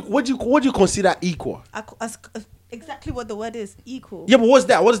 So what do you consider equal? Exactly what the word is. Equal. Yeah, but what's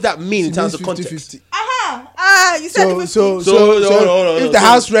that? What does that mean in terms of 50-50. context? You said So 50. so hold on, if the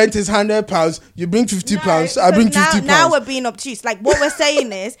house rent is £100, you bring £50. I bring Because £50. now we're being obtuse. Like what we're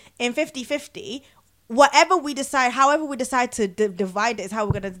saying is in 50-50, whatever we decide, however we decide to divide it is how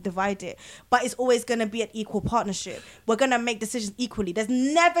we're going to divide it. But it's always going to be an equal partnership. We're going to make decisions equally. There's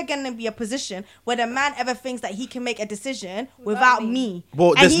never going to be a position where the man ever thinks that he can make a decision without me.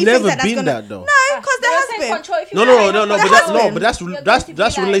 But And there's he never thinks that's been gonna- that, though. No, because there has been. No, There but has been.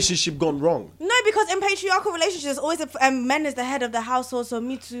 that's relationship gone wrong. No, because in patriarchal relationships, there's always men is the head of the household. So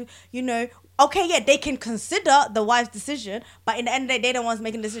me too, okay, yeah, they can consider the wife's decision, but in the end of the day, they're the ones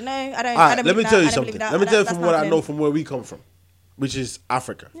making the decision. No, I don't. All I right, don't let me believe tell that. you I don't something. believe that. Let me tell you That's from what I happening. know from where we come from, which is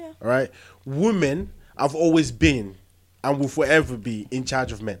Africa. Yeah. All right, women have always been and will forever be in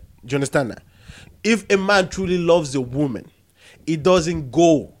charge of men. Do you understand that? If a man truly loves a woman, it doesn't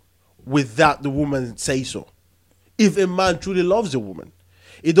go without the woman say so. If a man truly loves a woman,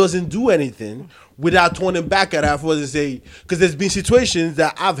 it doesn't do anything without turning back at her for to say, because there's been situations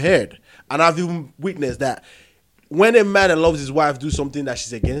that I've heard and I've even witnessed that when a man that loves his wife do something that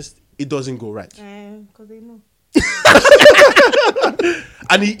she's against, it doesn't go right. Because they know.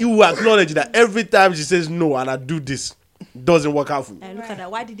 And he will acknowledge that every time she says no and I do this, it doesn't work out for me. Look at that.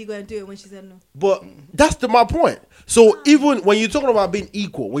 Why did he go and do it when she said no? But that's my point. So even when you're talking about being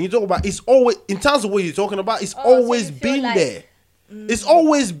equal, when you talk about, it's always, in terms of what you're talking about, it's so always you feel been like- there. It's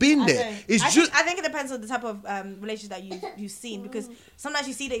always been there. It's just I think it depends on the type of relationship that you've seen, because sometimes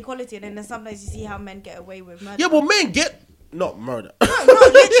you see the equality and then sometimes you see how men get away with murder. yeah, but men get not murder. not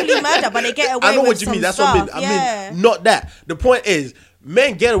literally murder, but they get away with I know what you some mean. That's stuff. what I mean. Yeah. I mean, not that. The point is,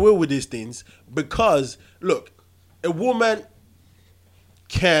 men get away with these things because, look, a woman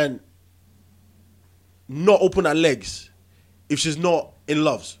can not open her legs if she's not in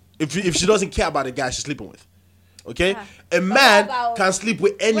love. If she doesn't care about the guy she's sleeping with. Okay? A man about- can sleep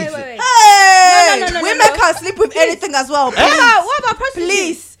with anything. Wait. Hey, No, women no. can sleep with anything as well. What about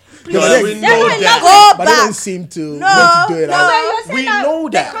prostitutes? Please, No, Yeah, we yeah. know They're that. go But they don't back. seem to No, want to do it. no. like- You're saying We that know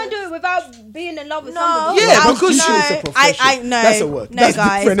that. they can't do it without being in love with No, somebody. Yeah, I- because no, it's a profession. I no, That's a word. no, That's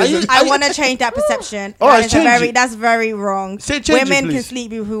guys. different, isn't it? I want to change that perception. All right, change it. That's very wrong. Say change it, Women can please.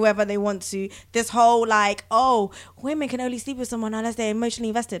 sleep with whoever they want to. This whole like, women can only sleep with someone unless they're emotionally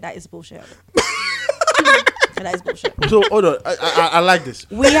invested. That is bullshit. That is bullshit. So hold on. I like this.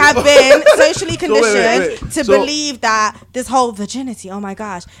 We have been socially conditioned wait. to So- believe that this whole virginity, oh my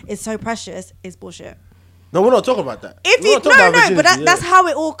gosh, is so precious, is bullshit. No, we're not talking about that. If We're you not talking about but virginity, that's yeah. how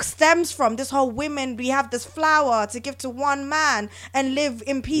it all stems from. This whole women, we have this flower to give to one man and live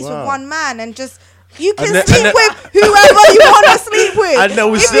in peace with Wow. one man and just. You can And then- sleep and then- with whoever you want to sleep with. And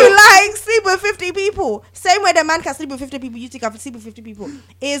then we if still- you like, sleep with 50 people. Same way the man can sleep with 50 people, you think I can sleep with 50 people.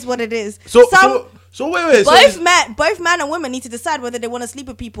 Is what it is. So wait. So Both man and women need to decide whether they want to sleep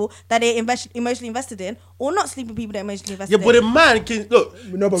with people that they're emotionally invested in or not sleep with people they're emotionally invested yeah, but in. a man can look.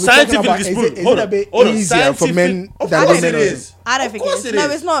 No, but we're talking scientifically about, is proven. it Hold a on, bit hold on. easier for men Of than course women? it is. I don't Of think course it is. No,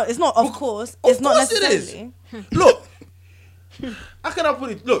 it's not. It's not. Of course, it's not course it is. necessarily. Look, how can I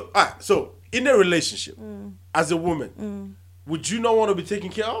put it? Look, all right. So in a relationship, as a woman, would you not want to be taken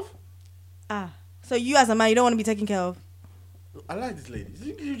care of? So you as a man, you don't want to be taken care of. I like this lady.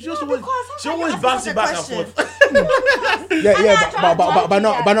 You just No, always, because she how can always you bounces ask back us and a forth. No.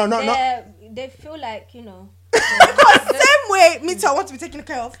 They feel like, you know. Same way, me too. I want to be taken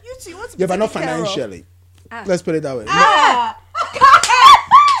care of. You too. You want to be Yeah, but not taken care of. financially. Let's put it that way.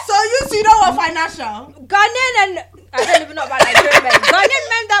 So you two don't want financial. Ghanaian and I don't even know about Nigerian men. Ghanaian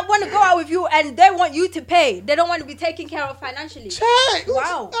men that want to go out with you and they want you to pay. They don't want to be taken care of financially.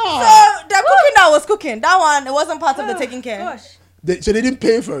 Wow. So the cooking that was cooking, that one, it wasn't part of the taking care. Gosh. So they didn't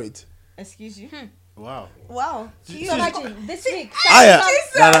pay for it. Excuse you. Wow. Wow. So imagine this week,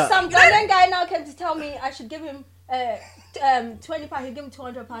 Nah. some Ghanaian guy now came to tell me I should give him £20. He'll give him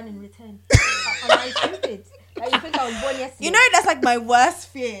 £200 in return. Am I stupid? Like, you think I was born yesterday? You know, that's like my worst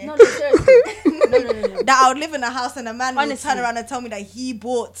fear. No, seriously. No. That I would live in a house and a man would Honestly. turn around and tell me that he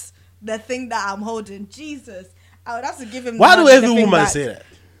bought the thing that I'm holding. Jesus. I would have to give him Why do the every thing woman back. say that?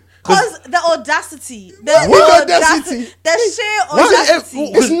 Because the audacity. What audacity? The sheer Why is it audacity.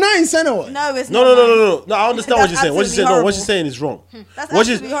 ev- It's 9 cents or what? No, it's No, not. no. I understand what That's you're saying. What you're saying, absolutely what you're horrible. saying is wrong. That's What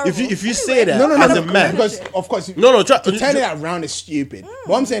you, absolutely horrible. if you say that No, as a man, because of course, No, try- to turn it around is stupid.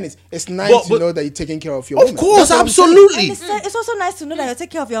 What I'm saying is, it's nice But- to know that you're taking care of your of woman. course, That's what I'm saying. absolutely. And it's also nice to know that you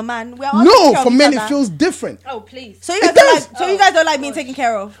take care of your man. We are all taking No, care for of each men it other. feels different. Oh, please. So you guys It don't does. like. So you guys don't like being taken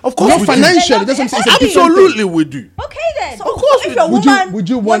care of. Of course, Not we do. financially. That's what I'm saying. It's a different thing. Absolutely, we do. Okay then. So Of course if we your do. woman Would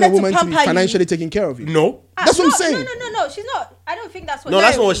you want a wanted woman to be pamper you- financially taking care of you? No, That's what I'm saying. No. She's not. I don't think that's what. no,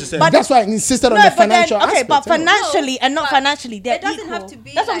 that's not what she's saying. But- That's why I insisted on No, the but then, financial okay, aspect. but anyway. financially and not but financially, they're it doesn't equal. have to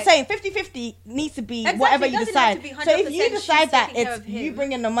be That's what I'm like- saying. 50-50 needs to be Exactly, whatever it you doesn't have decide. to be So if you 100% decide she's that taking care it's of you him.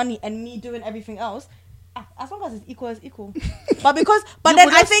 bringing the money and me doing everything else, as long as it's equal, it's equal. But then but I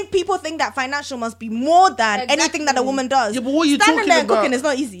that's- think people think that financial must be more than anything that a Exactly. woman does. Yeah, but what are you Standing talking there and about? cooking is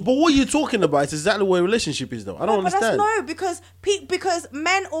not easy. But what you're talking about is exactly what a relationship is, though. I don't But that's understand. no, because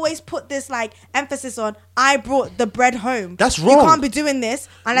men always put this like emphasis on I brought the bread home. That's You wrong. can't be doing this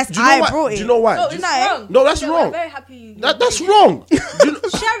unless Do you know I why? brought it. Do you know why? No, Do it's you- wrong. No, that's We're wrong. very happy. You That's wrong. Do you know-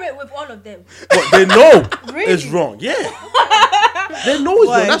 Share it with all of them. But they know Really? it's wrong. Yeah. They know it's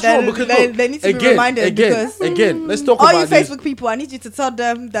Well, wrong. That's then wrong because they- look, they need to be again, reminded because- again, let's talk All about you this. Facebook people, I need you to tell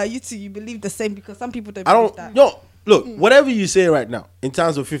them that you believe the same because some people don't I believe don't. that. No, look, whatever you say right now in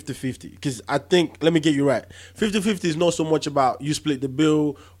terms of 50-50, because I think, let me get you right. 50-50 is not so much about you split the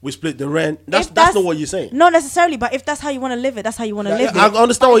bill, we split the rent. That's If not what you're saying. Not necessarily, but if that's how you want to live it, that's how you want to live I it.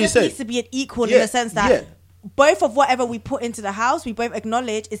 understand But what it you're just saying. needs to be an equal in Yeah, the sense that yeah. both of whatever we put into the house, we both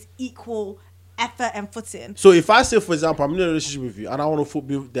acknowledge is equal effort and footing. So if I say, for example, I'm in a relationship with you and I want to foot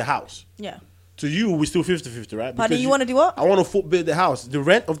build the house, Yeah. to you, we still 50-50, right? Pardon, Because you wanna do what? I want to foot build the house. The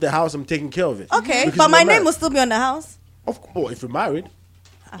rent of the house, I'm taking care of it. Okay, Because but I'm my not name married. will still be on the house. Of course, if we're married.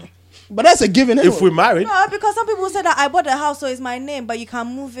 But that's a given. Anyway. If we're married. No, because some people say that I bought the house, so it's my name, but you can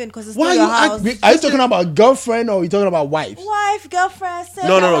move in because it's Why still are your you? house. Are you talking about girlfriend or are you talking about wife? Wife, girlfriend, sister.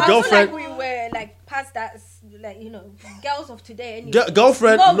 No, I feel girlfriend- like we were like past that, like girls of today. Anyway.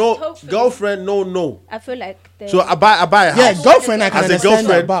 Girlfriend, Most, no. hopefully. Girlfriend, no. I feel like. So I buy a house. Yeah, girlfriend. I can As a understand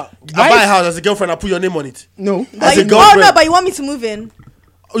that, girlfriend, but I buy a wife? house as a girlfriend. I put your name on it. No. As But a you, oh girlfriend, no, but you want me to move in,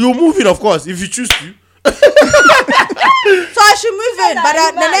 you're moving, of course, if you choose to. so I should move in, but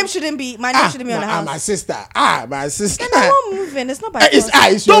that, the man. name shouldn't be my name shouldn't be on the house. My sister. My sister. Then I won't move in. It's not by It's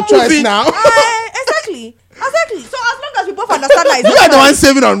force. it's your Don't move choice it. now. Exactly. So as long as we both understand that, it's You are the not one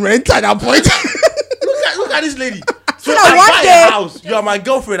saving on rent at that point. Look at this lady. So that I one buy day- a house. You are my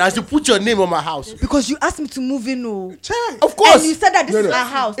girlfriend. I should put your name on my house. because you asked me to move in. No, Of course. and you said that this No, is no. our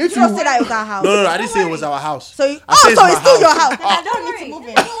house. If You don't you- say that it was our house. No, I didn't say it was our house. So you, I said so my it's still your house. house. Then I don't Don't need to worry. move You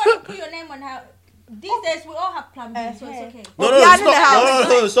in. don't want to put your name on how. These days we all have plan B, so it's okay. No, Obiano it's in the not. house.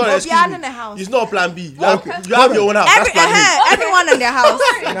 No, sorry, Obiano excuse me. in the house. It's not plan B. You have your own house. Every, That's plan B. everyone in their house.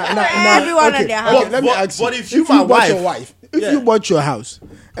 Everyone in their house. Okay, let me But- ask you. but if you my bought your wife- wife, if Yeah. you bought your house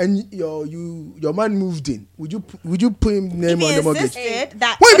and your man moved in, would you put him name If on he the mortgage? insisted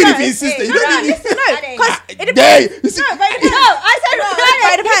that. What do you mean No, if he insisted? You no, don't need listen, no, because it There, depends. you see- No, but it depends. I said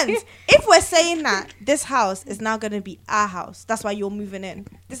But it depends. If we're saying that this house is now going to be our house, that's why you're moving in.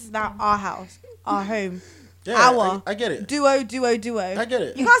 This is now our house, our home. Yeah, our. I get it. Duo. I get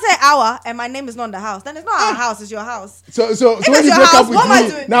it. You can't say our and my name is not on the house. Then it's not our house, it's your house. So If when it's you your break house, up with what am I me,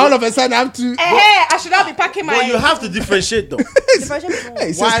 doing? now all of a sudden I have to. I should not be packing my. But you have to differentiate though.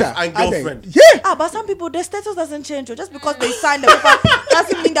 Hey, sister, Wife and I think- girlfriend. Yeah. But some people, their status doesn't change. Just because they signed the paper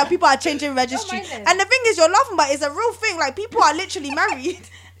doesn't mean that people are changing registry. mind them. And the thing is, you're laughing, but it's a real thing. Like, people are literally married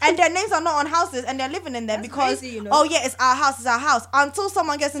and their names are not on houses and they're living in there That's because, crazy, you know. oh yeah, it's our house. Until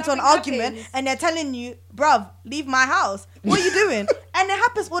someone gets into Something an argument happens. and they're telling you, bruv, leave my house. What are you doing? And it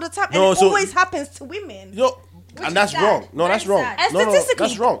happens all the time. No, and it so- always happens to women. And is that's sad. wrong. No, Very that's wrong. sad. And No, statistically,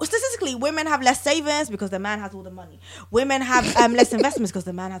 that's wrong. statistically, women have less savings because the man has all the money. Women have less investments because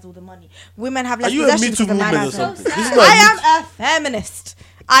the man has all the money. Women have Are less you a possessions Me Too because the man movement or has. something? So This is sad. not a I Me am a feminist.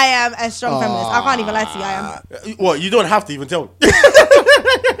 I am a strong feminist. I can't even lie to you. I am. Well, you don't have to even tell me.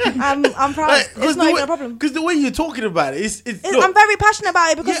 I'm proud. It's not even a problem. Because the way you're talking about it, it's look, I'm very passionate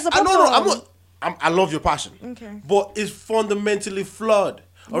about it because yeah, it's a I problem. know, I'm not. I love your passion. Okay. But it's fundamentally flawed.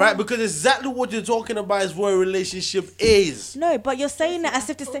 All right, because exactly what you're talking about is what a relationship is. No, but you're saying it as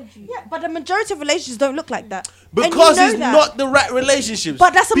if to say, yeah, but the majority of relationships don't look like that. Because And you it's know that. not the right relationships.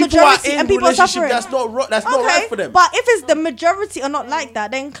 But that's a people majority, are in and people are relationship suffering. That's not that's not right for them. But if it's the majority are not like that,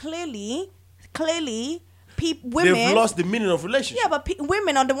 then clearly, women. They've lost the meaning of relationship. Yeah, but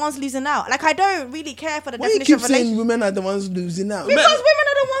women are the ones losing out. Like, I don't really care for the Why you definition keep of saying relationship. women are the ones losing out? Because women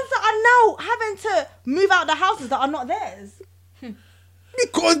are the ones that are now having to move out the houses that are not theirs.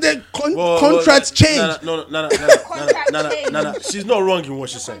 Because the Well, contracts change. No. She's not wrong in what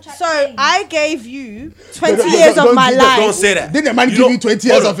she's saying. So I gave you 20 Don't- years don't of my do that. life. Don't say that. Didn't the man give don't- you 20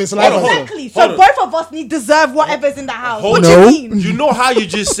 hold years on, of his hold life? on, hold on. Exactly. Hold So on. both of us deserve whatever's in the house. Hold What do on. you mean? You know how you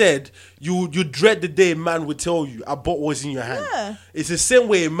just said you dread the day a man will tell you I bought what's in your hand. Yeah. It's the same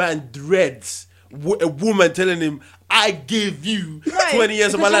way a man dreads a woman telling him I gave you 20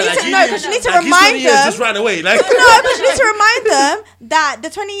 years of my life. Because you need to- no, because you need to like his remind 20 years them- just ran away. Like No, but you need to remind them that the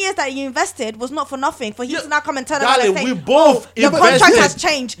 20 years that you invested was not for nothing. For you Yeah, to now come and tell them darling, and say, we both your contract invested. has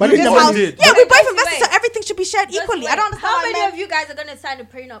changed. But This it house- did. Yeah, we both Just invested, wait. so everything should be shared Just equally. I wait. don't understand How why many men- of you guys are gonna sign a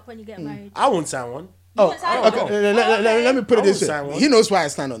prenup when you get married? I won't sign one. Oh, sign okay. one. Let me put it I this will sign way. one. He knows why I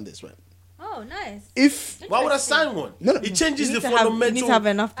stand on this, right? Oh, nice. If Why would I sign one? No. It changes You the need to have- you need fundamental to have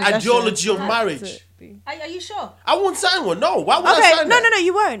enough possessions ideology of to- marriage. Are you sure? I won't sign one. No. Why would I Okay, sign no, that?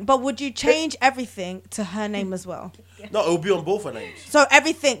 you won't. But would you change everything to her name as well? No, it will be on both our names. So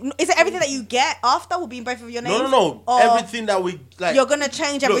everything, is it everything that you get after will be in both of your names? No. Or Everything that we like. you're gonna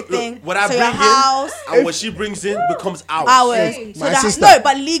change everything. What I so bring your house, in and what she brings in becomes ours. ours. Yes. So My that, sister, no,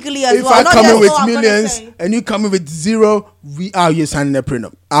 but legally as if well. I Not come just, in with I'm gonna millions say. and you come in with zero, we are you signing a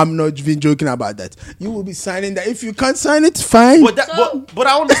prenup. I'm not even joking about that. You will be signing that. If you can't sign it, fine. But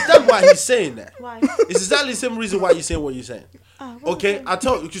I understand why he's saying that. Why? It's exactly the same reason why you're saying what you're saying. What Okay, I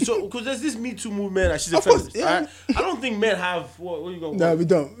tell you, because there's this Me Too movement and she's a Of course, feminist. yeah. Alright? I don't think men have what you going No, we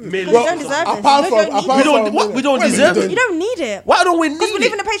don't. Male Because you don't deserve it. apart You from, don't need apart it. We don't- from, what? We don't Wait a minute, deserve we it? You don't need it. Why don't we Because we need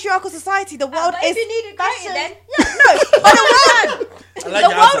live in it? a patriarchal society. The world but is if you need it, great, fashion. then. Yeah, no, but the I like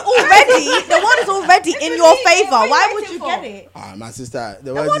world your answer. the world is already in your need it, favor. what are you Why would waiting you for? get it? Ah, my sister. The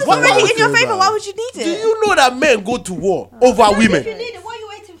The world world is not already in your over. favor. Why would you need Do it? you know that men go to war over women? If you need it, what are you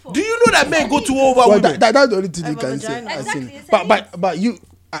waiting for? Do you know that men go to war over Well, women? that's the only thing you Over can say. vagina. I've Exactly, seen. it's a But you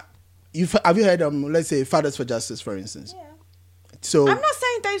have you heard let's say Fathers for Justice, for instance. Yeah. So I'm not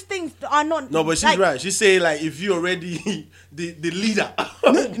saying those things are not. No, but she's like, right. She's saying like if you're already the leader, no,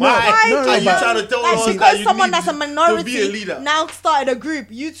 why no, are you but- trying to tell Like us that because you someone need that's a to be a minority leader? now started a group.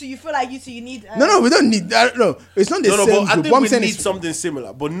 You feel like you need. No, we don't need that. No, it's not the No, same but I group. think What I'm we saying need is, something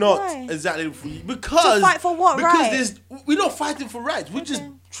similar, but not Why? exactly because To fight for what because right? we're not fighting for rights. We're just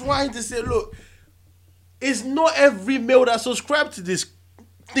trying to say, look, it's not every male that subscribes to this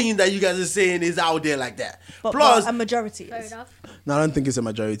thing that you guys are saying is out there like that. But Plus, a majority Fair is. enough. no, I don't think it's a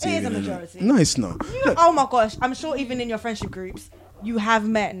majority. It is a even. majority. No, it's not. Oh my gosh, I'm sure even in your friendship groups, you have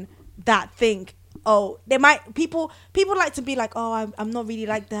men that think, oh, they might people like to be like, oh, I'm not really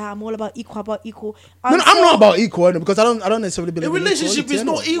like that. I'm all about equal. No, I'm not about equal because I don't necessarily believe the in relationship equality is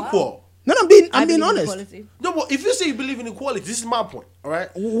not anyway. equal. No, I'm being honest. No, but if you say you believe in equality, this is my point, all right?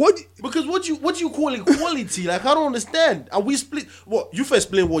 What? Because what you call equality? Like I don't understand. Are we split? Well, you first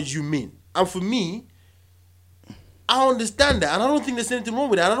explain what you mean, and for me, I understand that, and I don't think there's anything wrong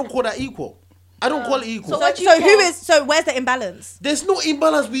with that. I don't call that equal. I don't call it equal. So what So you who call- is? So where's the imbalance? There's no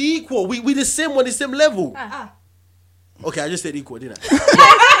imbalance. We equal. We the same on the same level. Okay, I just said equal, didn't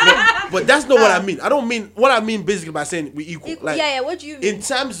I? but that's not what I mean. I don't mean what I mean basically by saying we equal. Like, yeah, what do you mean? in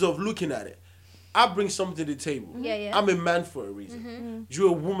terms of looking at it, I bring something to the table. Yeah. I'm a man for a reason. You're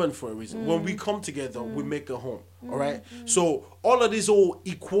a woman for a reason. When we come together, we make a home. All right. So all of this whole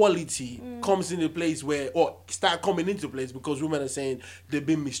equality comes into place start coming into place because women are saying they've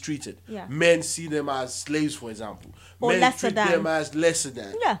been mistreated. Yeah. Men see them as slaves, for example. Or Men lesser treat than. them as lesser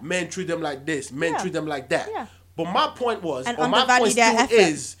than. Yeah. Men treat them like this. Men Yeah. treat them like that. Yeah. But my point was, And or my undervalue point their still effort.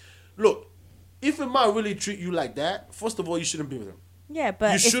 is, look, if a man really treat you like that, first of all, you shouldn't be with him. Yeah, but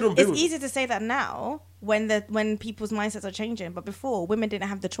You it's, shouldn't be it's with easy to say that now when people's mindsets are changing. But before, women didn't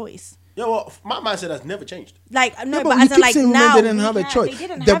have the choice. Yeah, well, my mindset has never changed. Like no, Yeah, but you as in keep like saying now, women didn't have a choice. They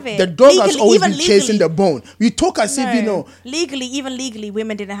didn't the, have it. the dog has Legally, always even been chasing legally. the bone. You talk as if you know. Legally,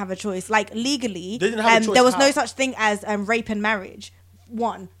 women didn't have a choice. Like legally, They didn't have a choice there was how? no such thing as rape and marriage.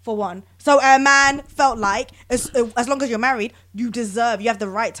 One for one. So a man felt like as long as you're married, you have the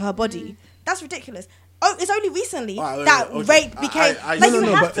right to her body. That's ridiculous. it's only recently Alright, that okay. rape became. I- Like no, you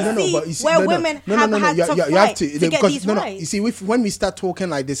no, have to see where women have had to fight to get these rights. You see, when we start talking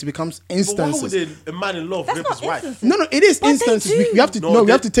like this, it becomes But why instances. would a man in love That's rape not his wife? instances. No, it is But they instances. We do. have to No,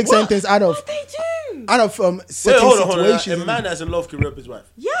 we have to they- take certain things out of But they do. certain Hold on. situations. A man that's in love can rape his wife.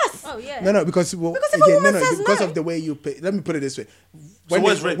 Yes. Oh yeah. No, because well, Because if a again, woman says because no- of the way you pay. Let me put it this way: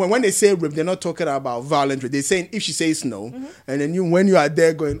 what's rape? when they say rape, they're not talking about violent rape. They're saying if she says no, Mm-hmm. and then when you are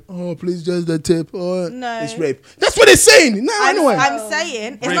there going, oh please just the tip, oh No. it's rape. That's what they're saying. No, anyway. I'm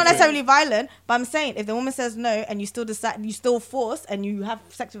saying it's Rape, not necessarily violent, but I'm saying if the woman says no and you still decide, you still force and you have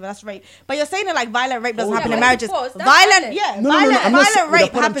sex with her, that's rape. But you're saying it like violent rape doesn't Oh, happen yeah, in but marriages. force, that's Violent, violent. yeah, No, violent, I'm not saying- violent the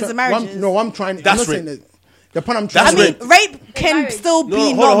rape point I'm happens in trying- marriages. I'm trying. I'm That's not saying rape. that. The point I'm trying. That's I mean, rape. rape can marriage. still be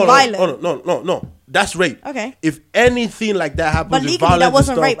Hold non-violent. on. No. That's rape. Okay. If anything like that happens, But with legally, violence that and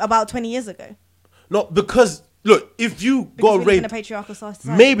wasn't stuff- rape about 20 years ago. No, because look, if you Because got we live in a raped, patriarchal society.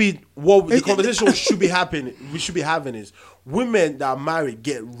 maybe what the conversation should be happening. We should be having is women that are married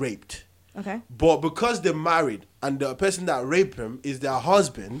get raped. Okay. But because they're married and the person that raped him is their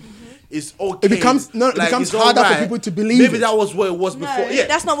husband, it's okay. It becomes it's harder for alright. people to believe Maybe it. that was what it was No, before. Yeah,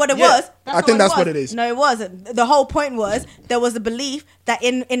 that's not what it Yeah. was. I think that's what it is. No, it wasn't. The whole point was there was a belief that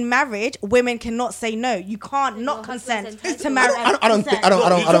in marriage, women cannot say no. You can't not Your consent husband's to entitled. marry. I don't think. I don't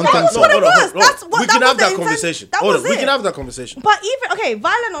That think was so. what it was. That's what- we that can was have the that intent. conversation. That Hold was on, we it. can have that conversation. But even okay,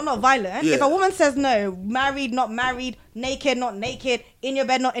 violent or not violent, Yeah. if a woman says no, married, not married, naked, not naked, in your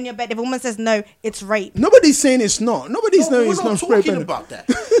bed, not in your bed, if a woman says no, it's rape. Nobody's saying it's not. Nobody's No, saying we're it's not not talking rape. about that.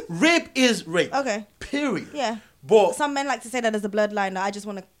 Rape is rape. Okay. Period. Yeah. But Some men like to say that there's a bloodline. I just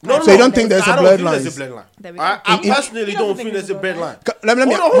want to. no, So you don't think there's a I don't think bloodline? there's a bloodline. There we go. I He- personally he don't doesn't think think there's a there's a bloodline. Let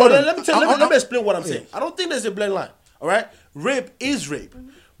me Hold on. hold Let me explain what I'm saying. I don't think there's a bloodline. All right, rape is rape,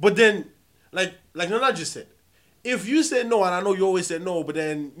 but then, like Nana just said, if you say no, and I know you always say no, but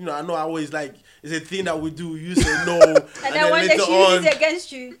then I know I always like it's a thing that we do. You say no, and, And then one day later she on, uses it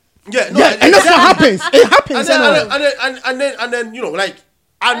against you. yeah, and that's what happens. It happens. and then like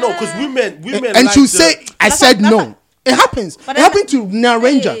I know because women And like she'll the- say, "I That's said not- no." It happens. It But happened to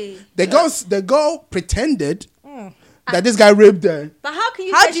Narendra. Hey. The girl pretended that this guy raped her. But how can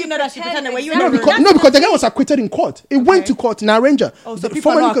you? How say do you know that she pretended? Were you No, in exactly? the room? because the guy was acquitted in court. It went to court. Narendra. Oh, so The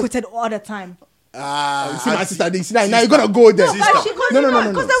people are former not legal- acquitted all the time. See my auntie, sister. Now you're gonna go there. Sister. No.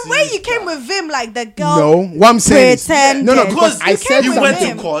 Because the way you came with him, like the girl. No, what I'm saying is pretended. no, because I said he with went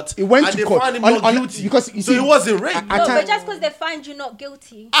him. to court. He went and to they court found him on- not on- guilty. because you so see- he wasn't rape. I No, can't- but just because they find you not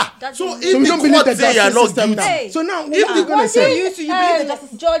guilty. doesn't so mean- if So we the don't believe court that say you're justice not system now. guilty. So now If what are you the gonna court say? you believe the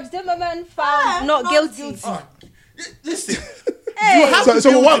justice- George Zimmerman found not guilty. Listen, Hey. you have So to be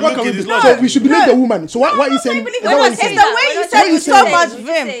able what to look can at we his do? logic. So we should believe the woman. So what are you saying? Believe Is the that what woman. you're It's saying? the way you What said are you with so saying? much What are you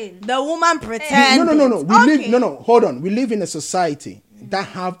vim. saying? The woman pretended. No. We Okay. live hold on. We live in a society that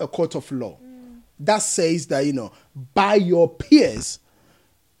have a court of law that says that by your peers,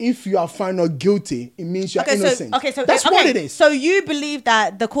 if you are found not guilty, it means you're innocent. So That's what it is. So you believe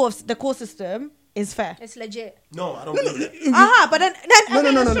that the court system is fair? It's legit. No, I don't believe that. But then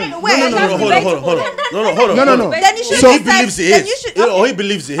No. straight No, away. no, no, Hold on. No. Then you should So he decide- believes it then is. you should- Or he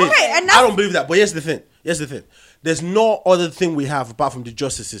believes it is. Okay, and I that's- don't believe that. But here's the thing. There's no other thing we have apart from the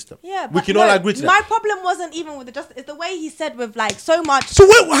justice system. Yeah, we but can all no, agree to My that. problem wasn't even with the justice. It's the way he said with like so much. So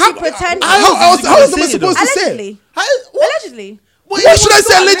how pretend- how How else is am he I supposed to say? Allegedly. What? Allegedly. Why should I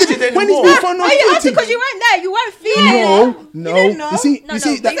say allegedly when he's been found not Are you guilty? asking because you weren't there? You weren't feeling No. didn't know? You see, No, you see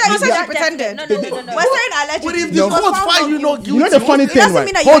no, that. you said You said yeah. she pretended. No. We're saying allegedly. But if She the was court found find you not guilty, You know the funny It thing, doesn't right?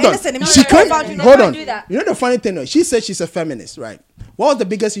 mean that Hold you're on. innocent. It She means can't. found you not Hold guilty. on. do that. You know the funny thing, right? She said she's a feminist, right? What was the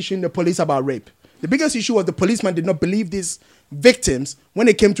biggest issue in the police about rape? The biggest issue was the policeman did not believe these victims when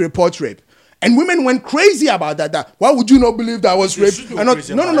they came to report rape. And women went crazy about that. Why would you not believe that I was raped? should go And not,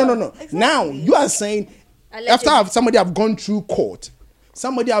 crazy no. about that. Exactly. Now you are saying Allegedly. after somebody have gone through court,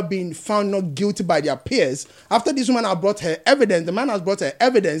 somebody have been found not guilty by their peers. After this woman has brought her evidence, the man has brought her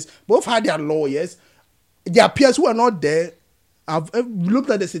evidence. Both had their lawyers. Their peers who are not there have looked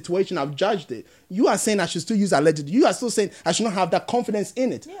at the situation, have judged it. You are saying I should still use allegedly. You are still saying I should not have that confidence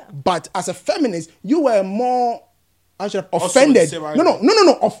in it. Yeah. But as a feminist, you were more Also offended. the same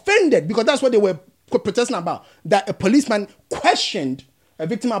No, offended because that's what they were protesting about. That a policeman questioned a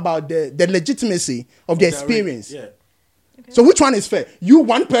victim about the legitimacy of the experience. Yeah. So which one is fair? You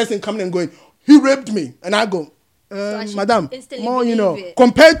one person coming and going, he raped me, and I go, I should madam, instantly more believe it.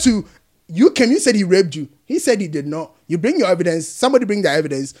 compared to you came, you said he raped you. He said he did not. You bring your evidence. Somebody bring their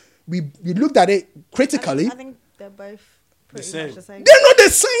evidence. We looked at it critically. I think they're both pretty The much same. the same. They're not the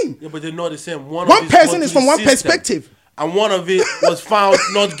same. Yeah, but they're not the same. One One of these person gone is to from the one system. perspective. and one of it was found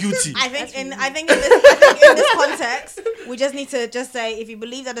not guilty. I think in this context, we just need to just say if you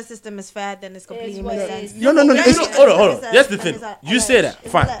believe that the system is fair, then it's completely It's what makes it sense. is. No. Hold on. That's the thing. It's You say that,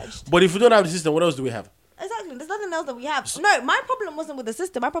 it's fine. alleged. But if we don't have the system, what else do we have? Exactly. There's nothing else that we have. No, my problem wasn't with the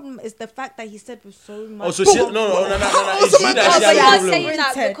system. My problem is the fact that he said with so much. Oh, so she, no. It's you my that God. she But has a you're problem. saying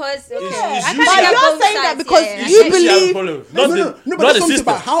that Printed. because okay. It's I you can't she get has- both You're saying that sides, because yeah. you She has a believe- problem. No, Not but the that's something system.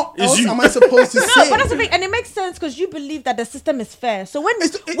 about how It's else you. am I supposed to No, say? but that's the thing, and it makes sense because you believe that the system is fair. So when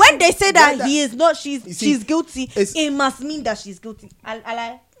It's- when they say that that- he is not, You she's see, guilty, it's- it must mean that she's guilty. I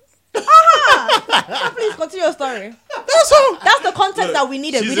lie. Please continue your story. That's all. That's the context Look, that we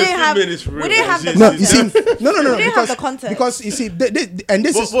needed. she's We a didn't have. feminist for We real, didn't man. have the She's- No, context. you see, no, We didn't have because the context. because you see, and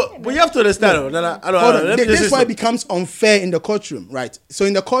this is. But you have to understand. Hold Let on. me This just is say why it something. becomes unfair in the courtroom, right? So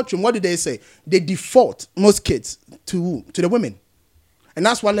in the courtroom, what did they say? They default most kids to the women, and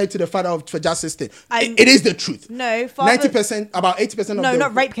that's what led to the father of for justice thing. It is the truth. No, father- 90%, about 80% of No, the,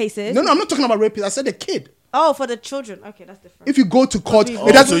 not rape cases. No, I'm not talking about rape. I said the kid. Oh, for the children. Okay, that's different. If you go to court, Oh,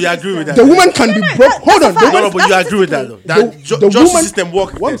 it doesn't. so you agree with that? The woman can be no, broke. that- Hold that's on. a The fact. No, woman, but you agree with that though. That The justice woman- system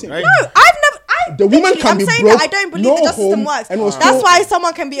works, what I'm then, saying- right? No, I've never. The woman literally, can I'm be saying broke, that I don't believe no the justice system home, works. and was That's still- why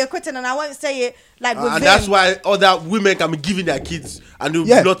someone can be acquitted, and I won't say it like with And that's why other women can be giving their kids and it will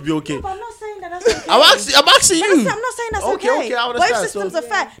Yeah. not be okay. But I'm not saying that that's okay. I'm asking But you. I'm not saying that's Okay, okay. okay, I Both understand. systems So- are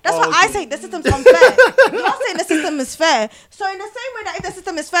fair. That's Oh, what I okay. say. The system's unfair. You're saying the system is fair. So in the same way that if the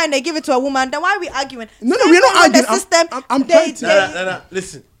system is fair and they give it to a woman, then why are we arguing? No, Same we're not way when arguing. The system, I'm they, trying to- they,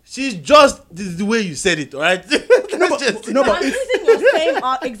 Listen, she's just the way you said it, all right? No, but I'm using your same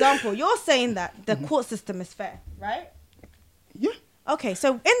example. You're saying that the court system is fair, right? yeah. Okay,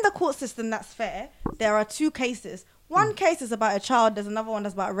 so in the court system that's fair, there are two cases. One case is about a child, there's another one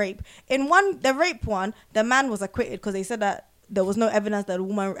that's about rape. In the rape one, the man was acquitted because they said that there was no evidence that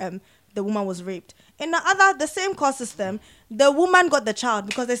the woman was raped. In the same court system, the woman got the child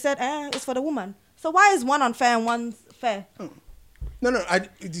because they said, it's for the woman. So why is one unfair and one fair? No.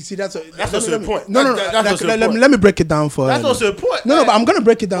 You see, that's also a point. No. That's also a point. Let me break it down for. That's her. also a point. No, but I'm gonna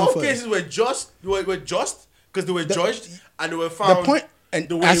break it down All for. cases were just because they were judged and they were The found. point, and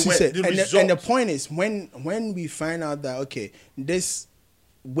the way as it you went, said, the and the result. point is when we find out that okay, this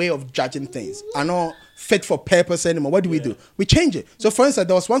way of judging things are not fit for purpose anymore. What do? We change it. So, for instance,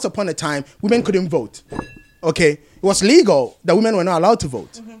 there was once upon a time women couldn't vote. Okay, it was legal that women were not allowed to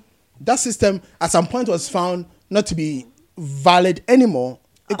vote. Mm-hmm. That system, at some point, was found not to be valid anymore.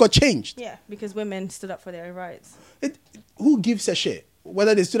 It got changed. Yeah, because women stood up for their rights. Who gives a shit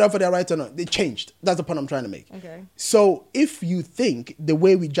whether they stood up for their rights or not? They changed. That's the point I'm trying to make. Okay. So if you think the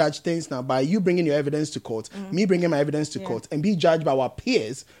way we judge things now, by you bringing your evidence to court, me bringing my evidence to court, and be judged by our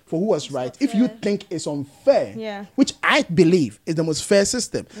peers for who was right, if you think it's unfair, Yeah. which I believe is the most fair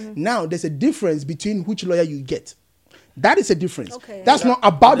system, now there's a difference between which lawyer you get. That is a difference. Okay. That's not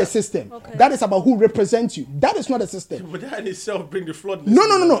about the system. Okay. That is about who represents you. That is not a system. But that in itself bring the flood. No.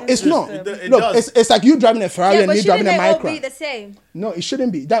 It's not. It Look, does. it's like you driving a Ferrari Yeah, and but me shouldn't driving a they all Micra. be the same? No, it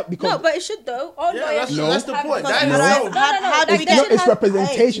shouldn't be that because No, but it should though. All Yeah, lawyers that's the have- point. because That in How- itself. how do we like, get? no, should it's have-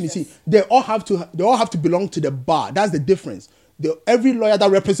 representation. You see, they all have to belong to the bar. That's the difference. Every lawyer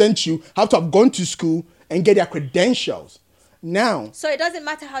that represents you have to have gone to school and get their credentials. Now, So it doesn't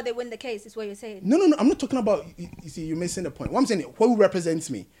matter how they win the case, is what you're saying. no. I'm not talking about. You see, you're missing the point. What I'm saying, who represents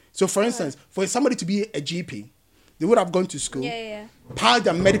me. So, for instance, for somebody to be a GP, they would have gone to school, Yeah. passed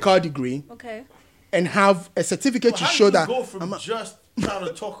their medical degree, Okay. and have a certificate to How show do you that. go from just trying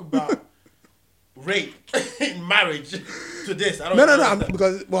to talk about rape in marriage to this? I don't No. understand.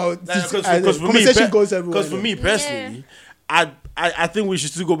 Because Because for me, conversation goes everywhere. Because for me personally, I think we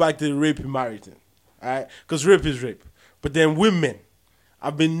should still go back to the rape in marriage thing, all right? Because rape is rape, but then women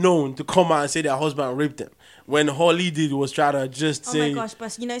have been known to come out and say their husband raped them. When all he did was try to just Oh say, my gosh, but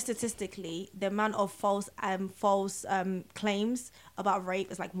statistically, the amount of false claims about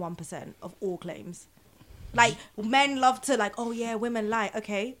rape is like 1% of all claims. Like men love to oh yeah, women lie.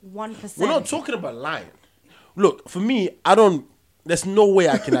 Okay, 1%. we're not talking about lying. Look, for me, there's no way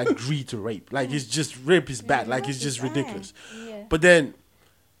I can agree to rape. Like, it's just, rape is bad. Like, it's just ridiculous. Yeah. But then,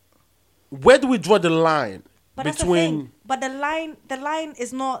 where do we draw the line But that's the between... thing. But the line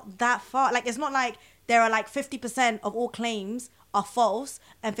is not that far. Like, it's not like there are 50% of all claims are false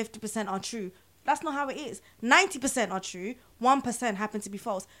and 50% are true. That's not how it is. 90% are true. 1% happen to be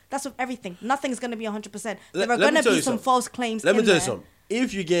false. That's with everything. Nothing's going to be 100%. There are Let me going to tell be you some something. false claims. Let me in tell you there. something.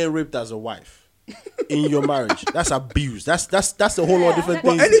 If you're getting raped as a wife in your marriage, that's abuse. That's a whole lot of different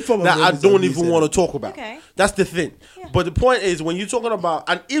Well, things any form of that rape I is don't abuse, even yeah. want to talk about. Okay. That's the thing. Yeah. But the point is, when you're talking about,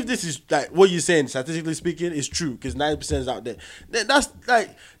 and if this is like what you're saying, statistically speaking, is true because 90% is out there. Then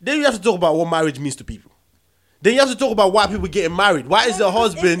then you have to talk about what marriage means to people. Then you have to talk about why people getting married. Why is the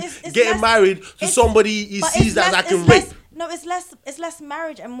husband it's getting less- married to somebody he but sees it's as less- I can it's rape? less- No, it's less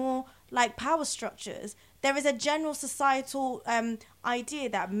marriage and more like power structures. There is a general societal idea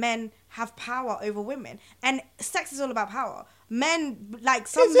that men have power over women, and sex is all about power. Men, like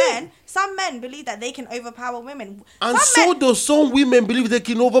some men believe that they can overpower women. And Some so men- do some women believe they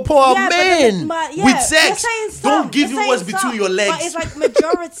can overpower Yeah, but men yeah, with you're sex. saying Don't some, give you're you what's saying between some, your legs. But it's like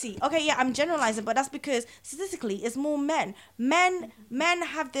majority. Okay, yeah, I'm generalizing, but that's because statistically it's more men. Men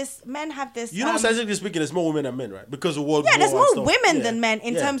have this. You know, statistically speaking, it's more women than men, right? Because of World Yeah, War there's and more stuff. women Yeah. than men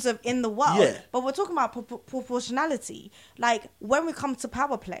in Yeah. terms of in the world. Yeah. But we're talking about proportionality. Like when we come to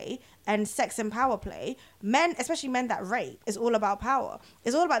power play and sex and power play, men, especially men that rape, is all about power.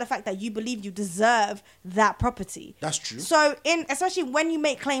 It's all about the fact that you believe you deserve that property. That's true. So especially when you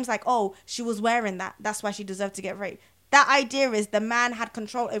make claims like, oh, she was wearing that, that's why she deserved to get raped. That idea is the man had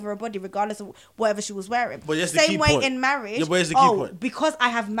control over her body regardless of whatever she was wearing. But here's the Same key way point. in marriage. Yeah, but here's the key point. Because I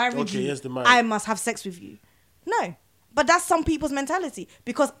have married Okay, you, here's the marriage. I must have sex with you. No. But that's some people's mentality.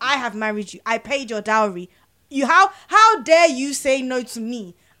 Because I have married you. I paid your dowry. How dare you say no to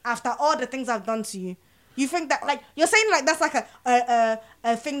me after all the things I've done to you? You think that like you're saying like that's like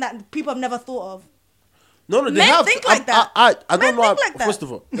a thing that people have never thought of. No, they Men have. think like that. I don't Men know. think like that. First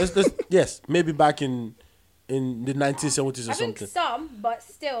of all, let's yes, maybe back in the 1970s or I think something. some, but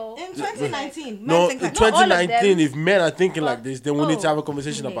still. In 2019, men No, think in like Not all of them. 2019, if men are thinking But- like this, then we need to have a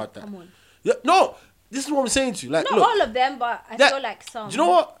conversation okay, about that. come on. Yeah, no, this is what I'm saying to you. Like, Not look, all of them, but I that- feel like some. Do you know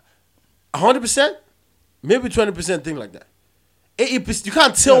what? 100%, maybe 20% think like that. 80%. You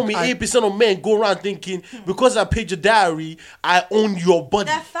can't tell me 80% of men go around thinking because I paid your dowry, I own your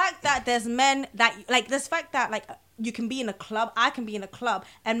body. the fact that there's men that like this fact that like you can be in a club, I can be in a club,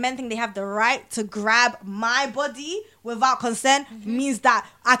 and men think they have the right to grab my body without consent means that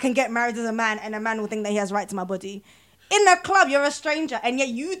I can get married as a man, and a man will think that he has right to my body. In a club, you're a stranger, and yet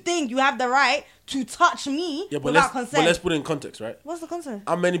you think you have the right to touch me Yeah, but without consent. let's put it in context, right? What's the concept?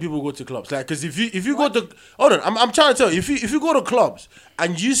 How many people go to clubs? Like, because if you go to hold on, I'm trying to tell you, if you go to clubs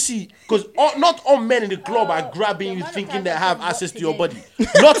and you see, because not all men in the club are grabbing you thinking they have access to your body.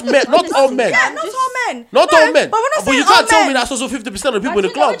 Not men, not all men. Yeah, not all men. Not No, all men. But we're not But saying you can't all tell me men. that's also 50% of the people in the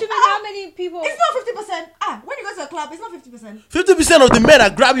What club. do you mean? How many people? It's not 50%. When you go to a club, it's not 50%. 50% of the men are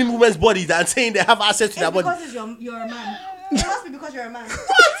grabbing women's bodies and saying they have access to their It's body. because you're a man. It must be because you're a man.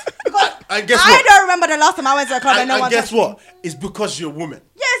 What? Because And guess I what? don't remember the last time I went to a club and no And one guess touched me. what? It's because you're a woman.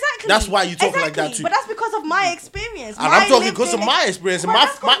 Yeah, exactly. That's why you talk like that Exactly. too. But that's because of my experience. And I'm talking because of my experience and my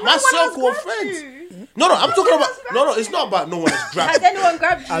circle of friends. No, I'm talking one about has grabbed no. It's not about no one is Has grabbing. anyone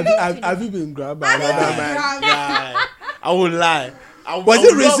grabbed you? Have you been grabbed by another man? Guy, I would lie. Was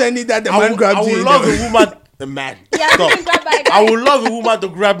it recently that the man grabbed you I in would love the- a woman. The man. Yeah, Stop. I've been grabbed by a guy. I would love a woman to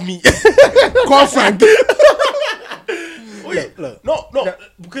grab me. Call Frank. Wait, Look. no,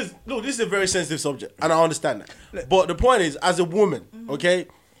 because no, this is a very sensitive subject, and I understand that. But the point is, as a woman, okay,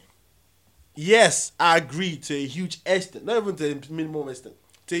 yes, I agree to a huge extent, not even to a minimum extent,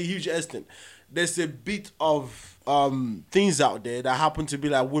 to a huge extent. There's a bit of things out there that happen to be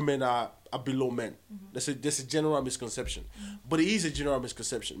like women are below men. There's a general misconception, but it is a general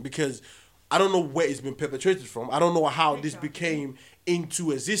misconception because I don't know where it's been perpetrated from. I don't know how this became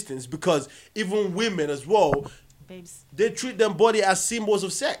into existence because even women as well. Babes. They treat them body as symbols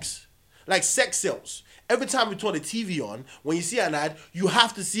of sex. Like sex sells. Every time you turn the TV on, when you see an ad, you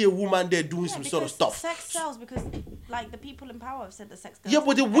have to see a woman there doing some sort of because stuff. Sex sells because, like, the people in power have said that sex sells. Yeah,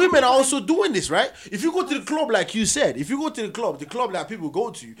 but the women are also doing this, right? If you go to the club, like you said, if you go to the club that people go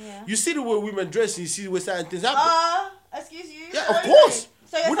to, Yeah. you see the way women dress and you see the way certain things happen. Excuse you? Yeah, So of you're course. saying-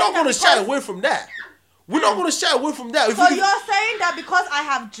 so you're We're saying not going to that shy because- away from that. We're not going to shy away from that. If So you- you're saying that because I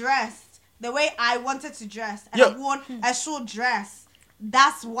have dressed the way I wanted to dress and Yeah. I've worn a short dress,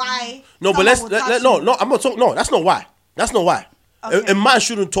 that's why. No, but someone will touch no, you? I'm not talking. No, that's not why. That's not why. Okay. A man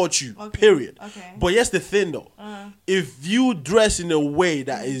shouldn't touch you. Okay. Period. Okay. But here's the thing, though. If you dress in a way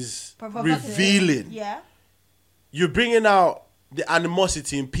that is Provocative. revealing, Yeah. you're bringing out the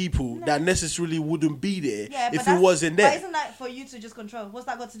animosity in people that necessarily wouldn't be there Yeah, but if it that's- wasn't But there. isn't that for you to just control? What's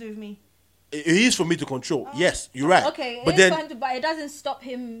that got to do with me? It is for me to control. Yes, you're right. Okay, but it is then for him to, but it doesn't stop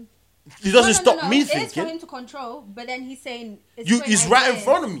him. it doesn't No, stop me It is for thinking. him to control, but then he's saying He's right in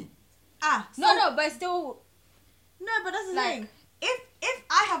front of me. No, but still, No, but that's the Like- thing. If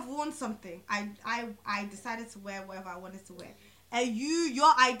I have worn something, I decided to wear whatever I wanted to wear, and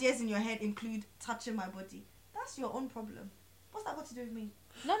your ideas in your head include touching my body, that's your own problem. What's that got to do with me?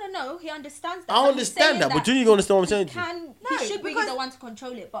 no. He understands that. I but he's understand saying that, but do you understand what I'm saying? to you? He No, should be because- the one to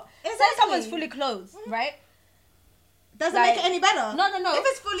control it. But say Exactly. someone's fully clothed, right? Doesn't Like, make it any better. No. If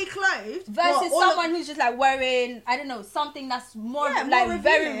it's fully clothed Versus all of- someone who's just like wearing, I don't know, something that's more Yeah, like more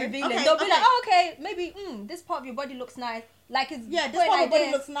very revealing. revealing. Okay, They'll be okay. like, oh, okay, maybe this part of your body looks nice. Like it's Yeah, this putting part of the body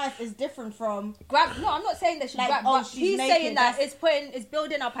ideas- looks nice is different from. grab. No, I'm not saying they should Like, grab, oh, but she's he's naked, saying that that's- it's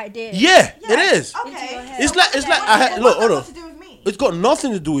building up ideas. Yeah, it is. Into your Okay. head. It's like What look, does hold that on. to do with me? It's got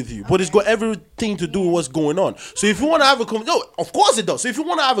nothing to do with you, but it's got everything to do with what's going on. So if you want to have a conversation, of course it does. So if you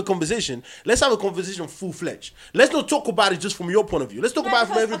want to have a conversation, let's have a conversation full fledged. Let's not talk about it just from your point of view. Let's talk about it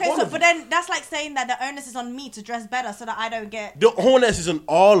from every point of view. But then that's like saying that the onus is on me to dress better so that I don't get. The onus is on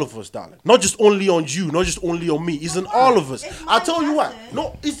all of us, darling. Not just only on you, not just only on me. It's on all of us. It's I'll my tell you what. lesson.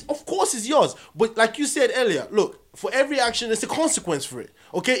 No, it's of course it's yours. But like you said earlier, look, for every action, there's a consequence for it.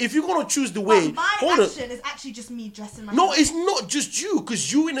 Okay? If you're gonna choose the way, But my hold on. action is actually just me dressing myself. No, it's not just you,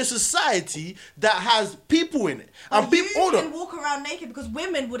 because you in a society that has people in it. And But you people hold can on. walk around naked because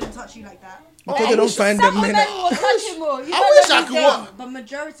women wouldn't touch you like that. Because they don't find Some the men men. will touch you more. You I know wish that I these could days- walk. But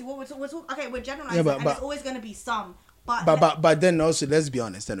majority, what we're talking, okay, we're generalizing, Yeah, but- and but- it's always going to be some. But, But then also, let's be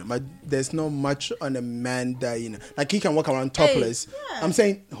honest, but there's not much on a man that, like he can walk around topless. yeah. I'm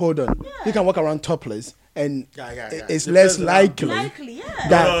saying, hold on, he can walk around topless, and Yeah. it's Depends less on- likely likely, yeah.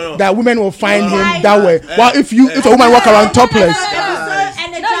 that No. that women will find him Why that not? way. Well, if a woman walk around topless, No,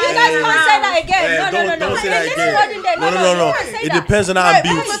 you guys can't say that again. No, Don't say that This is again. what in there. No. You can't say It that. depends on how No,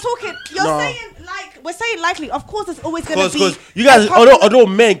 abused. we're talking. You're No. saying we're saying likely. Of course, it's always going to be. Because you guys, although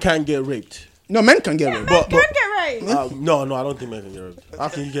men can get raped. no, men can get raped. men can get raped. No, I don't think men can get raped. How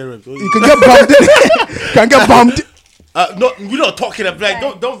can you get raped? You can get bumped. Can get bumped. No, we're not talking about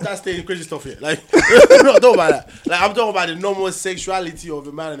like don't that stay in crazy stuff here. Like we're not talking about that. Like I'm talking about the normal sexuality of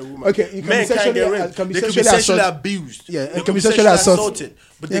a man and a woman. Okay, you can men be can't get sexually- raped. can be They can be sexually sexually assault- abused. Yeah, they can be sexually assaulted.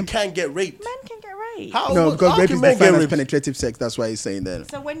 but Yeah. they can't get raped. Men can get raped. How? No, because how rape can is men defined get as raped? penetrative sex. That's why he's saying that.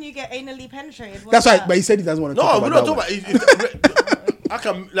 So when you get anally penetrated, what's That's why. that? But he said he doesn't want to No, talk we're about not that. talking about. I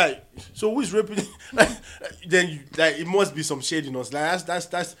can like. So who's raping? Like, then it must be some shadiness. Like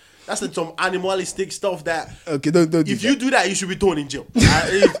that's some animalistic stuff that. Okay, don't do If that. you do that, you should be thrown in jail.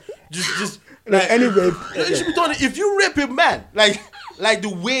 Just Like, any rape, you should be thrown. If you rape a man, like the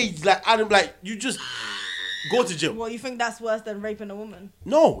way, like you just go to jail. Well, you think that's worse than raping a woman?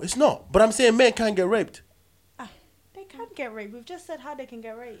 No, it's not. But I'm saying men can't get raped. They can get raped. We've just said how they can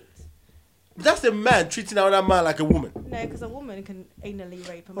get raped. That's the man treating another man like a woman. No, because a woman can anally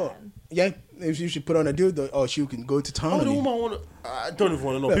rape a Oh, man. yeah, if you should put on a dildo, or she can go to town. Oh, on the you. woman want to. I don't even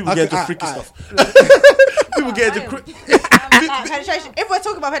want to know. Look, People okay, get into freaky I- stuff. People get into. Penetration. If we're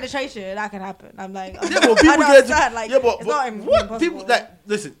talking about penetration, that can happen. I'm like, Yeah, but I people don't get understand, into. like, Yeah, but it's not what impossible. people like?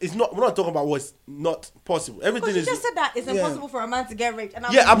 Listen, it's not. We're not talking about what's not possible. Everything Because you is. just said that it's impossible for a man to get raped. And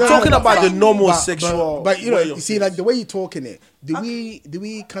Yeah, I'm like, talking no, about the no. normal But sexual. but you way know, of see, things. like the way you talking it, do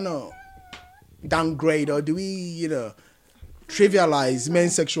we kind of downgrade or do we trivialize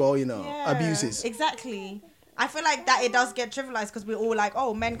men's sexual Yeah, abuses? Exactly. I feel like that it does get trivialized because we're all like,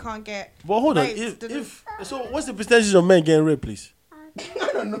 oh, men can't get. But hold on, raped. if so, what's the percentage of men getting raped, please? I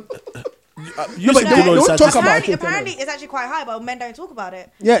don't know. You No, but seem they to know don't the talk statistics. about it. Apparently, it's actually quite high, but men don't talk about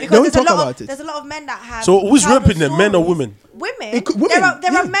it. Yeah, because don't there's talk a lot about it. There's a lot of men that have. So who's childhood raping them, men or stories. women? Women. Women, There are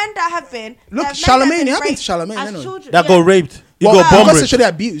yeah. men that have been. Look, there are men that Charlemagne, have been it happened to raped Charlemagne, as you know. children. That Yeah. got raped. He Well, got he bomb got raped. sexually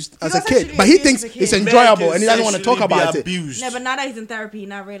abused as a got kid, sexually but he abused thinks as a it's kid. enjoyable and he doesn't want to Sexually talk about be it. abused. No, but now that he's in therapy, he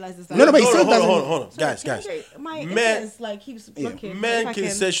now realizes that. No, but he still doesn't. Hold on. Guys. My Men- internet like keeps blocking. Men If I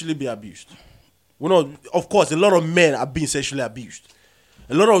can sexually be abused. Of course, a lot of men are being sexually abused.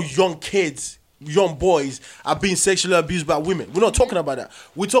 A lot of young kids, young boys are being sexually abused by women. We're not talking about that.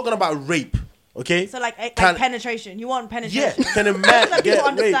 We're talking about rape. Okay. So like Can- penetration. You want Yeah. penetration. Can a So man that get people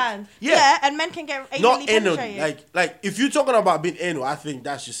understand. raped? Yeah. And men can get anally Not anal. penetrated. Like if you're talking about being anal, I think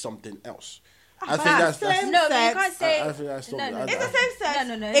that's just something else. I think that's same No, but you sex. can't say. I think that's something. no. It's the same sex.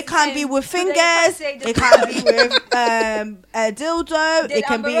 No, It it's can the be same. with So then you can't fingers. say the- It can be with a dildo. Did It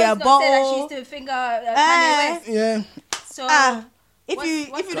can Amber be Rose a not say that she bottle. used to finger Kanye West? Yeah. So If you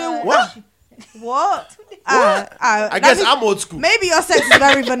what's do the- What? what? I guess I'm old school. Maybe your sex is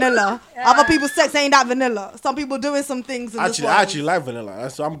very vanilla. Other people's sex ain't that vanilla. Some people doing some things in this Actually, world. I actually like vanilla,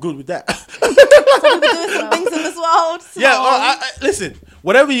 so I'm good with that. Some people doing some things in this world. So. Yeah, listen.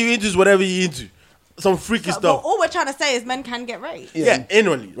 Whatever you into is whatever you into. Some freaky But stuff. all we're trying to say is men can get raped. Yeah,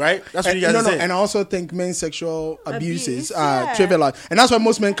 annually, right? That's what you guys are saying. and I also think men's sexual abuses Abuse, are yeah. trivialized, and that's why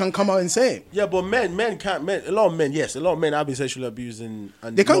most men can come out and say it. Yeah, but men can't. A lot of men have been sexually abused and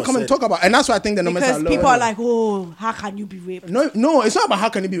They can't not come and said talk about, and that's why I think the numbers Because are low. people are like, oh, how can you be raped? no, it's not about how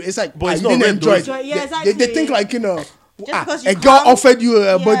can it be. It's like But it's you not didn't rape, enjoy though, it. is it? Yeah, They exactly. think like because you a girl can't- offered you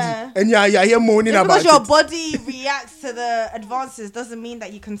a Yeah. body, and you're here moaning Just about because your it. body reacts to the advances doesn't mean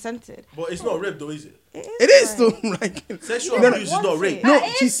that you consented. But it's not rape though, is it? It is still like Sexual No, no. abuse is not rape. no. That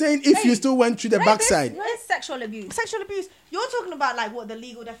is- She's saying if you still went through the Rape backside. is sexual abuse. Sexual abuse. You're talking about like what the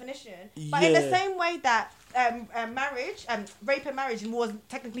legal definition, but in the Yeah. same way that marriage, rape and marriage was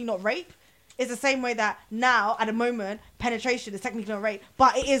technically not rape. It's the same way that now, at the moment, penetration is technically not rape,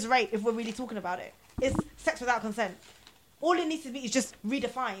 but it is rape if we're really talking about it. It's sex without consent. All it needs to be is just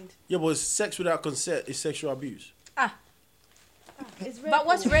redefined. Yeah, but sex without consent is sexual abuse. It's rape. But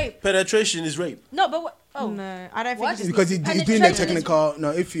what's rape? Penetration is rape. No, but what? Oh, No, I don't think What? it's just Because it's doing the Penetration is- technical. No,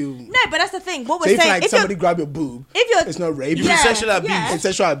 if you No, but that's the thing. What so we're if saying, like if somebody you're, grab your boob, if you're, it's not rape. If it's sexual abuse. yeah. It's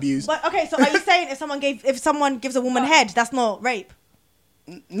sexual abuse. But okay, so are you saying if someone gives a woman head, that's not rape?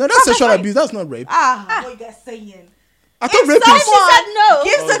 No, that's sexual right. abuse. That's not rape. What you guys saying? I thought rape Someone is. said no.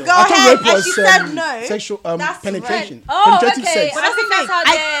 gives a girl I thought head rape and was she said no. sexual that's penetration. rape. Oh, Penetrative okay. sex. But that's the I think that's thing. how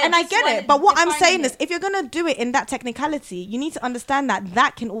they're And I just get wanted it. But what I'm defining saying is, it. if you're gonna do it in that technicality, you need to understand that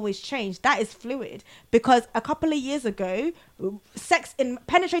that can always change. That is fluid because a couple of years ago,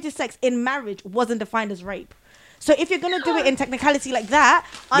 penetrative sex in marriage wasn't defined as rape. So if you're gonna do it in technicality like that,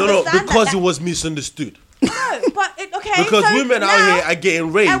 No, understand because that it was misunderstood. no, but okay. Because so women out now- here are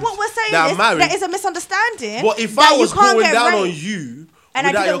getting raped. And what we're saying that are is married. there is a misunderstanding. But if that I you was can't going get down on raped. you And I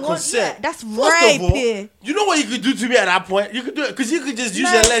without didn't your want- consent, yeah, that's first rape of all, here. you know what you could do to me at that point? You could do it because you could just use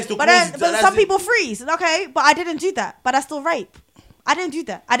No, your legs to but close then, it. but That's some it. people freeze. Okay, but I didn't do that. But that's still rape. I didn't do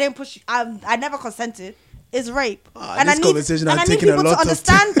that. I didn't push. I never consented. It's rape. This conversation and has I need taken a people lot to of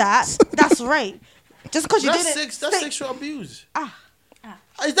understand that that's rape. Just because you That's didn't. sex. That's say- sexual abuse. Ah.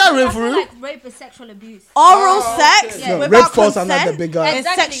 Is that rape I for feel real? like rape is sexual abuse. Oral Oh, sex okay. No, without rape falls under consent the bigger. is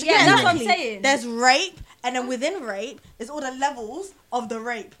Exactly, sexual. yeah, that's what I'm exactly. saying. There's rape, and then within rape, there's all the levels of the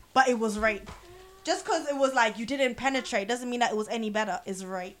rape. But it was rape. Just because it was like you didn't penetrate doesn't mean that it was any better. It's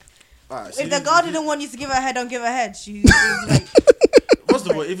rape. Alright, so If the you- girl didn't want you to give her head, don't give her head. She was rape. First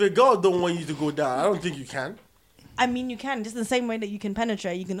of all, if a girl don't want you to go down, I don't think you can. I mean, you can just in the same way that you can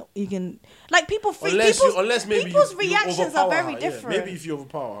penetrate. You can like people. Unless maybe people's you reactions are overpower very her, different. Yeah, maybe if you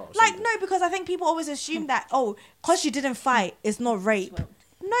overpower her. or Like something. no, because I think people always assume that because she didn't fight, it's not rape.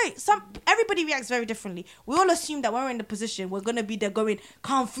 No, everybody reacts very differently. We all assume that when we're in the position, we're gonna be there going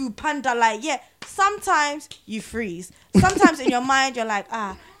kung fu panda. Like yeah, sometimes you freeze. Sometimes in your mind you're like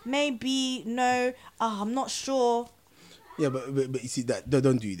maybe no. I'm not sure. Yeah, but you see that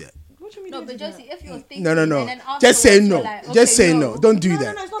don't do that. What do you mean? No, don't but do that? Josie, if you're thinking, No. and then Just say afterwards no. you're like, Just okay, say no. Don't do No,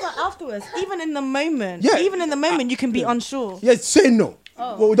 that. it's not about afterwards. Even in the moment. Yeah. Even in the moment, you can be unsure. Yeah, say no.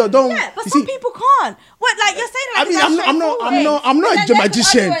 Well, don't. Yeah, but you some see, people can't. What, like you're saying? Like I mean, it's that I'm straightforward. not But a then let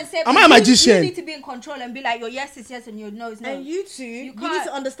magician. everyone say, I'm but not a You magician. need to be in control and be like, your yes is yes and your no is no. And you two, you need can't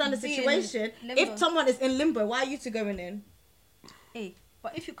to understand the be in situation. limbo. If someone is in limbo, why are you two going in? Hey,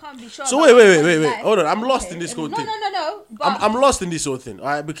 but if you can't be sure. So about wait. someone's life- Hold on, I'm lost in this whole No, thing. no. But I'm lost in this whole thing, all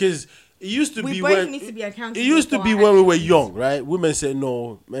right? Because it used to We be both when need to be accountable it used to for be our when we were actions. young, right? Women said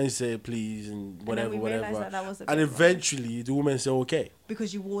no, men said please, and whatever, we realized whatever. that was a And bit wrong. eventually, the women said okay.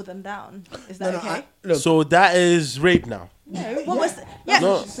 Because you wore them down. Is No, that no, okay? look, So that is rape now. No, what was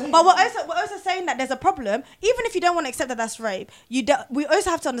No. but we're also saying that there's a problem. Even if you don't want to accept that that's rape, we also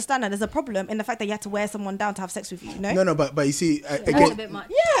have to understand that there's a problem in the fact that you had to wear someone down to have sex with you. no, but you see, that's a again, bit much.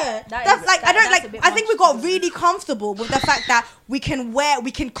 Yeah, That that's is- like I don't that's a like. bit I think much we got to be really comfortable with the fact that we can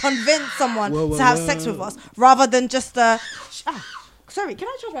convince someone Whoa, to have whoa. sex with us rather than just sorry, can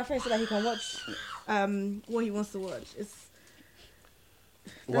I charge my phone so that he can watch what he wants to watch?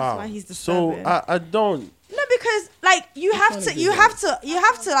 That's why he's So disturbing. I don't. No, because like you have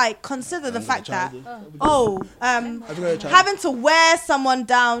to like consider the fact that having to wear someone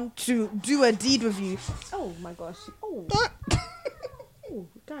down to do a deed with you. Oh my gosh! Oh,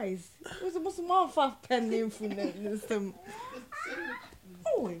 guys, it was one fast pen name for them.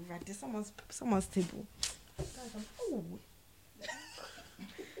 Oh, right, there's someone's table. Oh,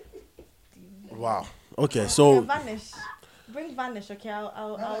 Wow. Okay, yeah, so vanish. Bring vanish, okay?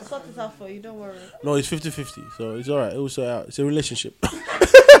 I'll sort this out for you. Don't worry. no, it's 50-50, so it's alright. It will sort out. It's a relationship. I'm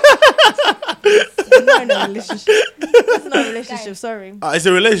not in a relationship. It's not a relationship. Sorry. It's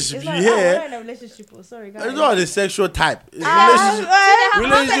a relationship. It's You not, I'm hear? not in a relationship. Sorry, guys. It's not the sexual type. It's Ah,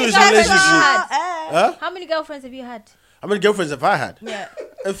 relationship is how many relationship. girlfriends have you eh. Huh? How many girlfriends have you had? How many girlfriends have I had? Yeah.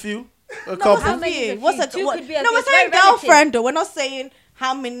 A few. A How couple. many is a What's few? a Two what? could be a No, few. we're It's saying very relative. girlfriend though. We're not saying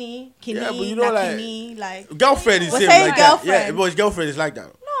how many kini, Yeah, but you know, like- nakini, like. Girlfriend is We're same saying like that. girlfriend. Yeah, but his girlfriend is like that.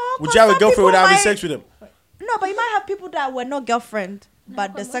 No, Would 'cause you have a some girlfriend people without having might- sex with him? No, but you might have people that were not girlfriend,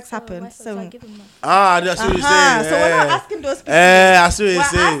 but the sex happened. So That's what you're saying. so we're not asking those people. I see what We're you're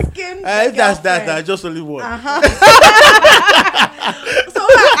saying. asking the If that's that, girlfriend. just only one. So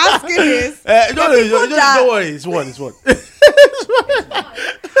what I'm asking is, Don't worry, it's one. It's one.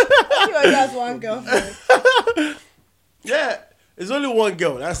 you only has one girlfriend. Yeah, it's only one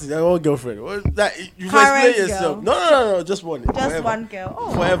girl. That's one girlfriend. That you Current explain yourself. girl. No, just one. Just Forever. one girl.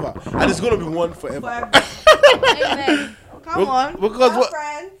 Oh, Forever, and it's gonna be one forever. forever. Amen. Come on. Because what-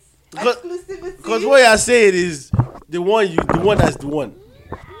 Girlfriends, because- exclusivity. Because what you're saying is the one that's the one.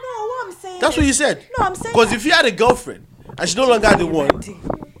 No, what I'm saying. That's is, what you said. No, I'm saying. Because if you had a girlfriend and she no longer had the one,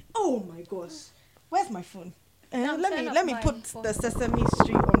 Oh my gosh. Where's my phone? No, let turn me up let me my put phone. the Sesame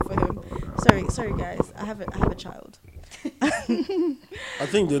Street on for him. Sorry guys. I have a child. I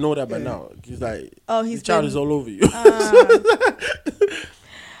think they know that by now. He's like, Oh, the child been- is all over you.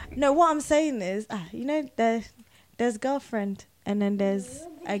 No, what I'm saying is, there's girlfriend and then there's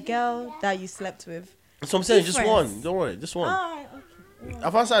a girl that you slept with. So I'm saying just difference. one. Don't worry, just one. Ah, okay.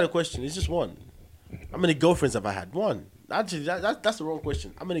 I've answered the question. It's just one. How many girlfriends have I had? One. Actually, that's the wrong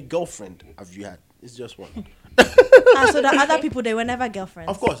question. How many girlfriend have you had? It's just one. So the other people, they were never girlfriends.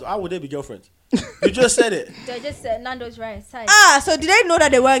 Of course. How would they be girlfriends? You just said it. They just Nando's right side. So did they know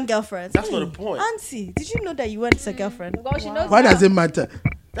that they weren't girlfriends? That's not the point. Auntie, did you know that you weren't a girlfriend? Well, she knows Why now. does it matter?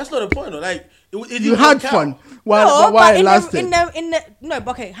 That's not the point. Though. Like it You didn't had work out. fun. No, While but it lasted. but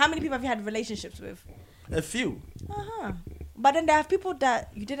okay, how many people have you had relationships with? A few. But then there are people that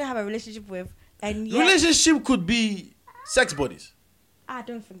you didn't have a relationship with, and yet Relationship could be sex buddies. I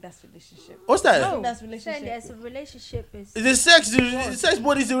don't think that's relationship. What's that? No, that's Saying relationship. there's a relationship is. The sex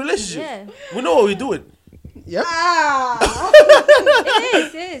buddies is a relationship. Yeah. We know what we're doing. Yep.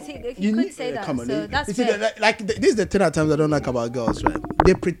 It is. He could say that. Come on, So that's you see, fair. this is the 10 times I don't like about girls, right?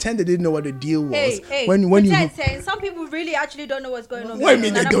 They pretend they didn't know what the deal was Hey, when you. saying some people really actually don't know what's going on. What do you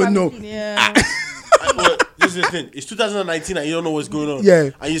mean they don't know? Yeah. Well, this is the thing. It's 2019 and you don't know what's going on. Yeah.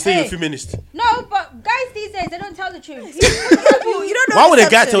 And you say Hey. you're feminist. No, but guys these days they don't tell the truth. you don't know. Why would a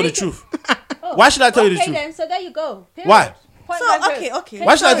guy deception. tell the truth? Why should I tell you the Okay truth? then, so there you go. Period. Why? Point So blank okay. period.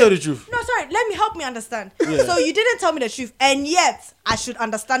 Why should I Sorry. tell the truth? No, sorry. Let me help me understand. So you didn't tell me the truth, and yet I should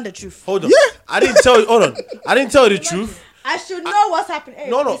understand the truth. Hold on. I didn't tell you. Hold on. I didn't tell you the truth. I should know what's happening. Hey,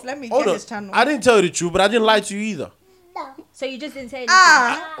 No. please, let me Hold get on. this channel. I didn't tell you the truth, but I didn't lie to you either. So you just didn't say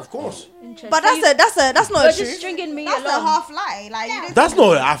anything. Of course. Interesting. But So that's not you're a just truth. stringing me That's a along. half lie. Like you didn't. That's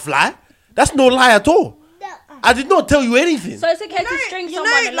not a half lie. That's no lie at all. I did not tell you anything. So it's okay to string you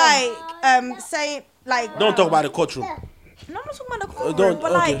someone know, along. like saying like. Don't talk about the courtroom. No, I'm not talking about the courtroom, Don't.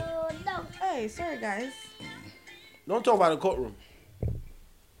 but Okay. like, hey, sorry guys. Don't talk about the courtroom.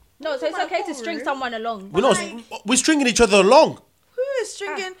 No, so it's my okay to God, string really? someone along. We're stringing each other along. Who is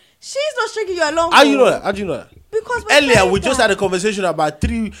stringing? She's not stringing you along. How you know though. that? How do you know that? Because we're Earlier, saying we just that. had a conversation about But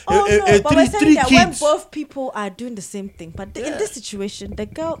we're saying three that when kids. both people are doing the same thing, but in Yeah. this situation, the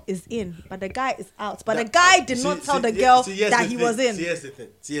girl is in, but the guy is out. But the guy did not tell the See, girl here's that the he thing. was in. See,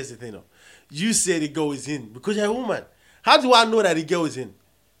 here's the thing. Though. You say the girl is in because you're a woman. How do I know that the girl is in?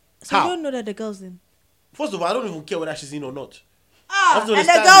 So How? you don't know that the girl's in. First of all, I don't even care whether she's in or not. Ah, have to and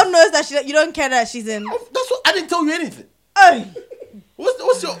the understand girl knows that you don't care that she's in. That's what I didn't tell you anything. Hey.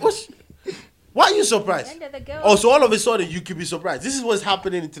 Why are you surprised? And the girl- Oh, so all of a sudden you could be surprised. This is what's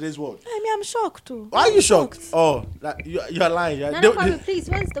happening in today's world. I mean, I'm shocked too. Why are you shocked? Oh, like, you're lying. Nana Kwame, please,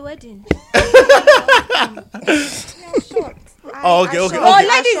 when's the wedding? I'm shocked. Oh, okay. Oh, Okay.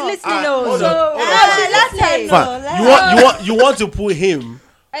 ladies Ah, listening, hold so on, hold on. Let's listening. Fine. You want to put him.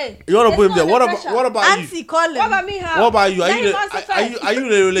 Hey, You want to put him there. there's no pressure. What about you? Auntie, call him. What about me? How? What about you? Are Let you him the- answer are first. you in a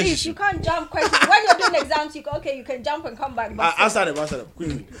Please, you relationship? can't jump questions. When you're doing exams, you can jump and come back. But Answer them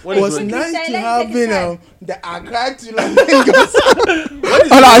quickly. What It was is nice say, to let's have take his time. the Accra to London girls. What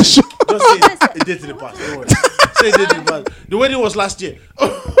is Oh, no, Just say it did to the past. Don't worry. Say it did to the past. The wedding was last year. The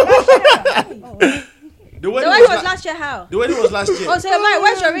the wedding wedding was last year. How? The wedding was last year. Oh, so you're married.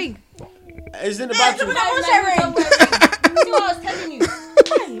 Where's your ring? It's in the bathroom. Married man who don't wear ring. See what I was telling you?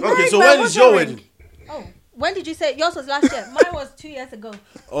 Okay, so man, when what's is your your wedding? Oh, when did you say yours was last year? Mine was 2 years ago.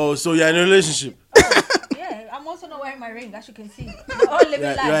 Oh, so you're in a relationship. Yeah, I'm also not wearing my ring, as you can see. We're all living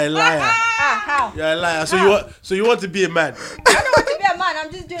You're life. a liar. How? You're a liar. How? So you want to be a man. I don't want to be a man.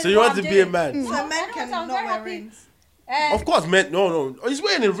 I'm just doing. So you what want I'm to be a doing. man. So men I'm cannot very wear happy. rings. Of course, man. No. Oh, he's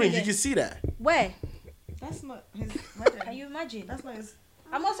wearing a ring. You can see that. Where? That's not his Can wedding. you imagine? That's not his.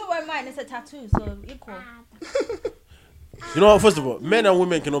 I'm also wearing mine. It's a tattoo, so equal. You know what? First of all, men and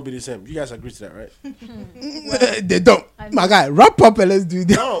women cannot be the same. You guys agree to that, right? They don't. My guy, wrap up and let's do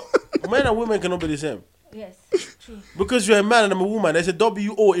this. No, men and women cannot be the same. Yes, true. Because you're a man and I'm a woman, there's a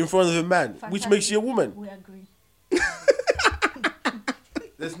WO in front of a man, which makes you a woman. We agree.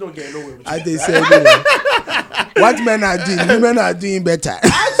 There's no getting nowhere with you. As they say, what men are doing, women are doing better.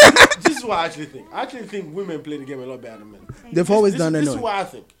 This is what I actually think. I actually think women play the game a lot better than men. They've always done This is anyway. what I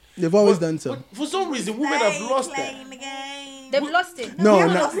think. They've always done so. But for some reason, women have lost that. They've lost it. No,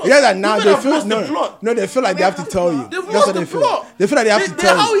 Women no, have lost- yeah, that now women they have feel lost the plot. no, they feel like they have to tell you. They've That's lost what the they feel. plot. They feel like they have to They're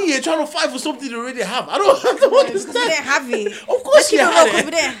tell out you. here trying to fight for something they already have. I don't Because we understand. didn't have it. Of course you Let's had keep it real, 'cause it.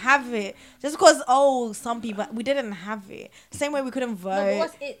 we didn't have it. Just because, some people, we didn't have it. Same way we couldn't vote. No, but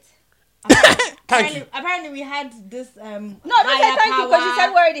what's it? Thank you. Apparently we had this, No, don't say thank you because you said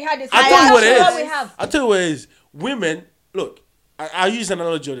we already had this. I'll tell you what it That's is. we have. I'll tell you what it is. Women, look, I use an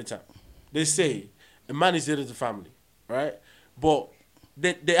analogy all the time. They say a man is the head of the family, right? But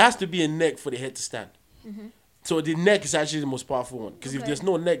there has to be a neck for the head to stand. So the neck is actually the most powerful one. Because if there's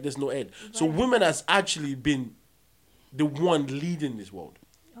no neck, there's no head. So women has actually been the one leading this world.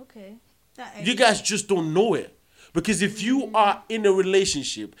 Okay. You guys just don't know it. Because if you are in a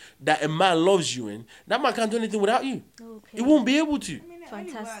relationship that a man loves you in, that man can't do anything without you. Okay. He won't be able to. I mean, it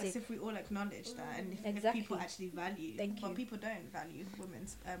only Fantastic. works if we all acknowledge that and if Exactly. people actually value. Thank you. But people don't value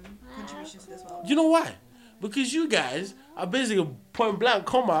women's contributions to this world. You know why? Because you guys are basically point blank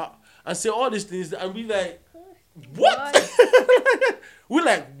come out and say all these things and we like, what? We're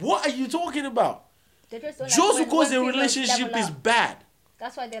like, what are you talking about? They just don't like Just when because a females relationship level is up. bad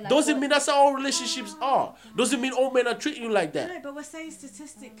That's why they're like. doesn't what? mean that's how all relationships are. Doesn't mean all men are treating you like No, that. but we're saying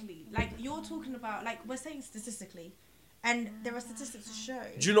statistically. Like, you're talking about, like, we're saying statistically. And there are statistics to show.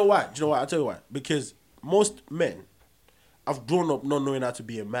 Do you know why? I'll tell you why. Because most men have grown up not knowing how to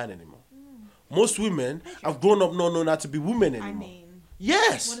be a man anymore. Most women have grown up not knowing how to be women anymore. I mean,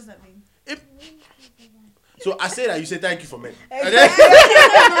 Yes. what does that mean? So I say that, you say thank you for men. Tell me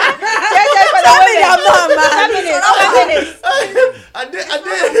I'm not a man. And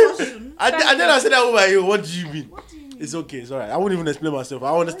then I said that over you. What do you mean? It's okay. It's all right. I won't even explain myself.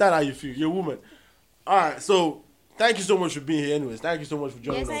 I understand how you feel. You're a woman. All right. So thank you so much for being here. Anyways, thank you so much for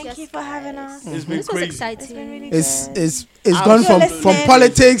joining us. Thank you for having us. It's been This was crazy. exciting. It's been really It's good. it's gone If from you're listening,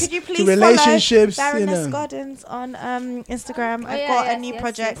 politics could you to please relationships. follow You Baroness know. Gardens on Instagram. I've yeah, got yes, a new yes,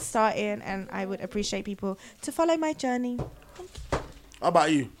 project yes. starting, and I would appreciate people to follow my journey. How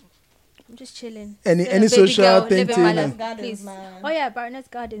about you? I'm just chilling. Any Being a baby social girl, thing living to my you know. life, Gardens, please. man. Oh yeah, Baroness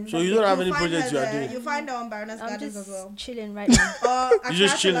Gardens. So you don't have any projects you are doing? You'll find her on Baroness I'm Gardens just as well. chilling right now. Or I just fly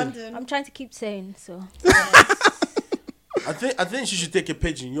to chilling. London. I'm trying to keep sane, so. I think she should take a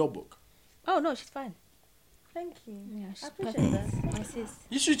page in your book. Oh no, she's fine. Thank you. Yeah, she's I appreciate perfect. that. My sis.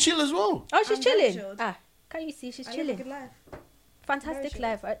 You should chill as well. Oh, she's I'm very chilling. chilled. Ah, can't you see? She's I live a good chilling. life. Fantastic chilled.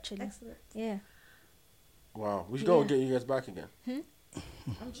 life, actually. Excellent. Yeah. Wow. We should go Yeah. get you guys back again.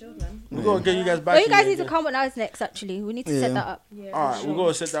 I'm chilled, man. We're going to get you guys back Well, you guys here need to again. come on ours next. Actually, we need to Yeah. set that up. Yeah. All right. We're going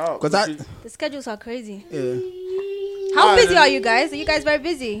to set that up. 'Cause that- Because- The schedules are crazy. Yeah. How Alright, busy then. are you guys? Are you guys very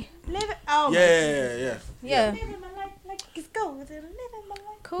busy? Live it. Oh, yeah. Yeah. Living my life like it's going. Living my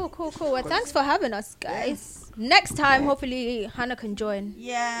life. Cool. Well, thanks for having us, guys. Next time, hopefully, Hannah can join.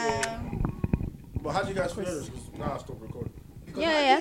 Yeah. But how do you guys feel? Now I stop recording. Yeah.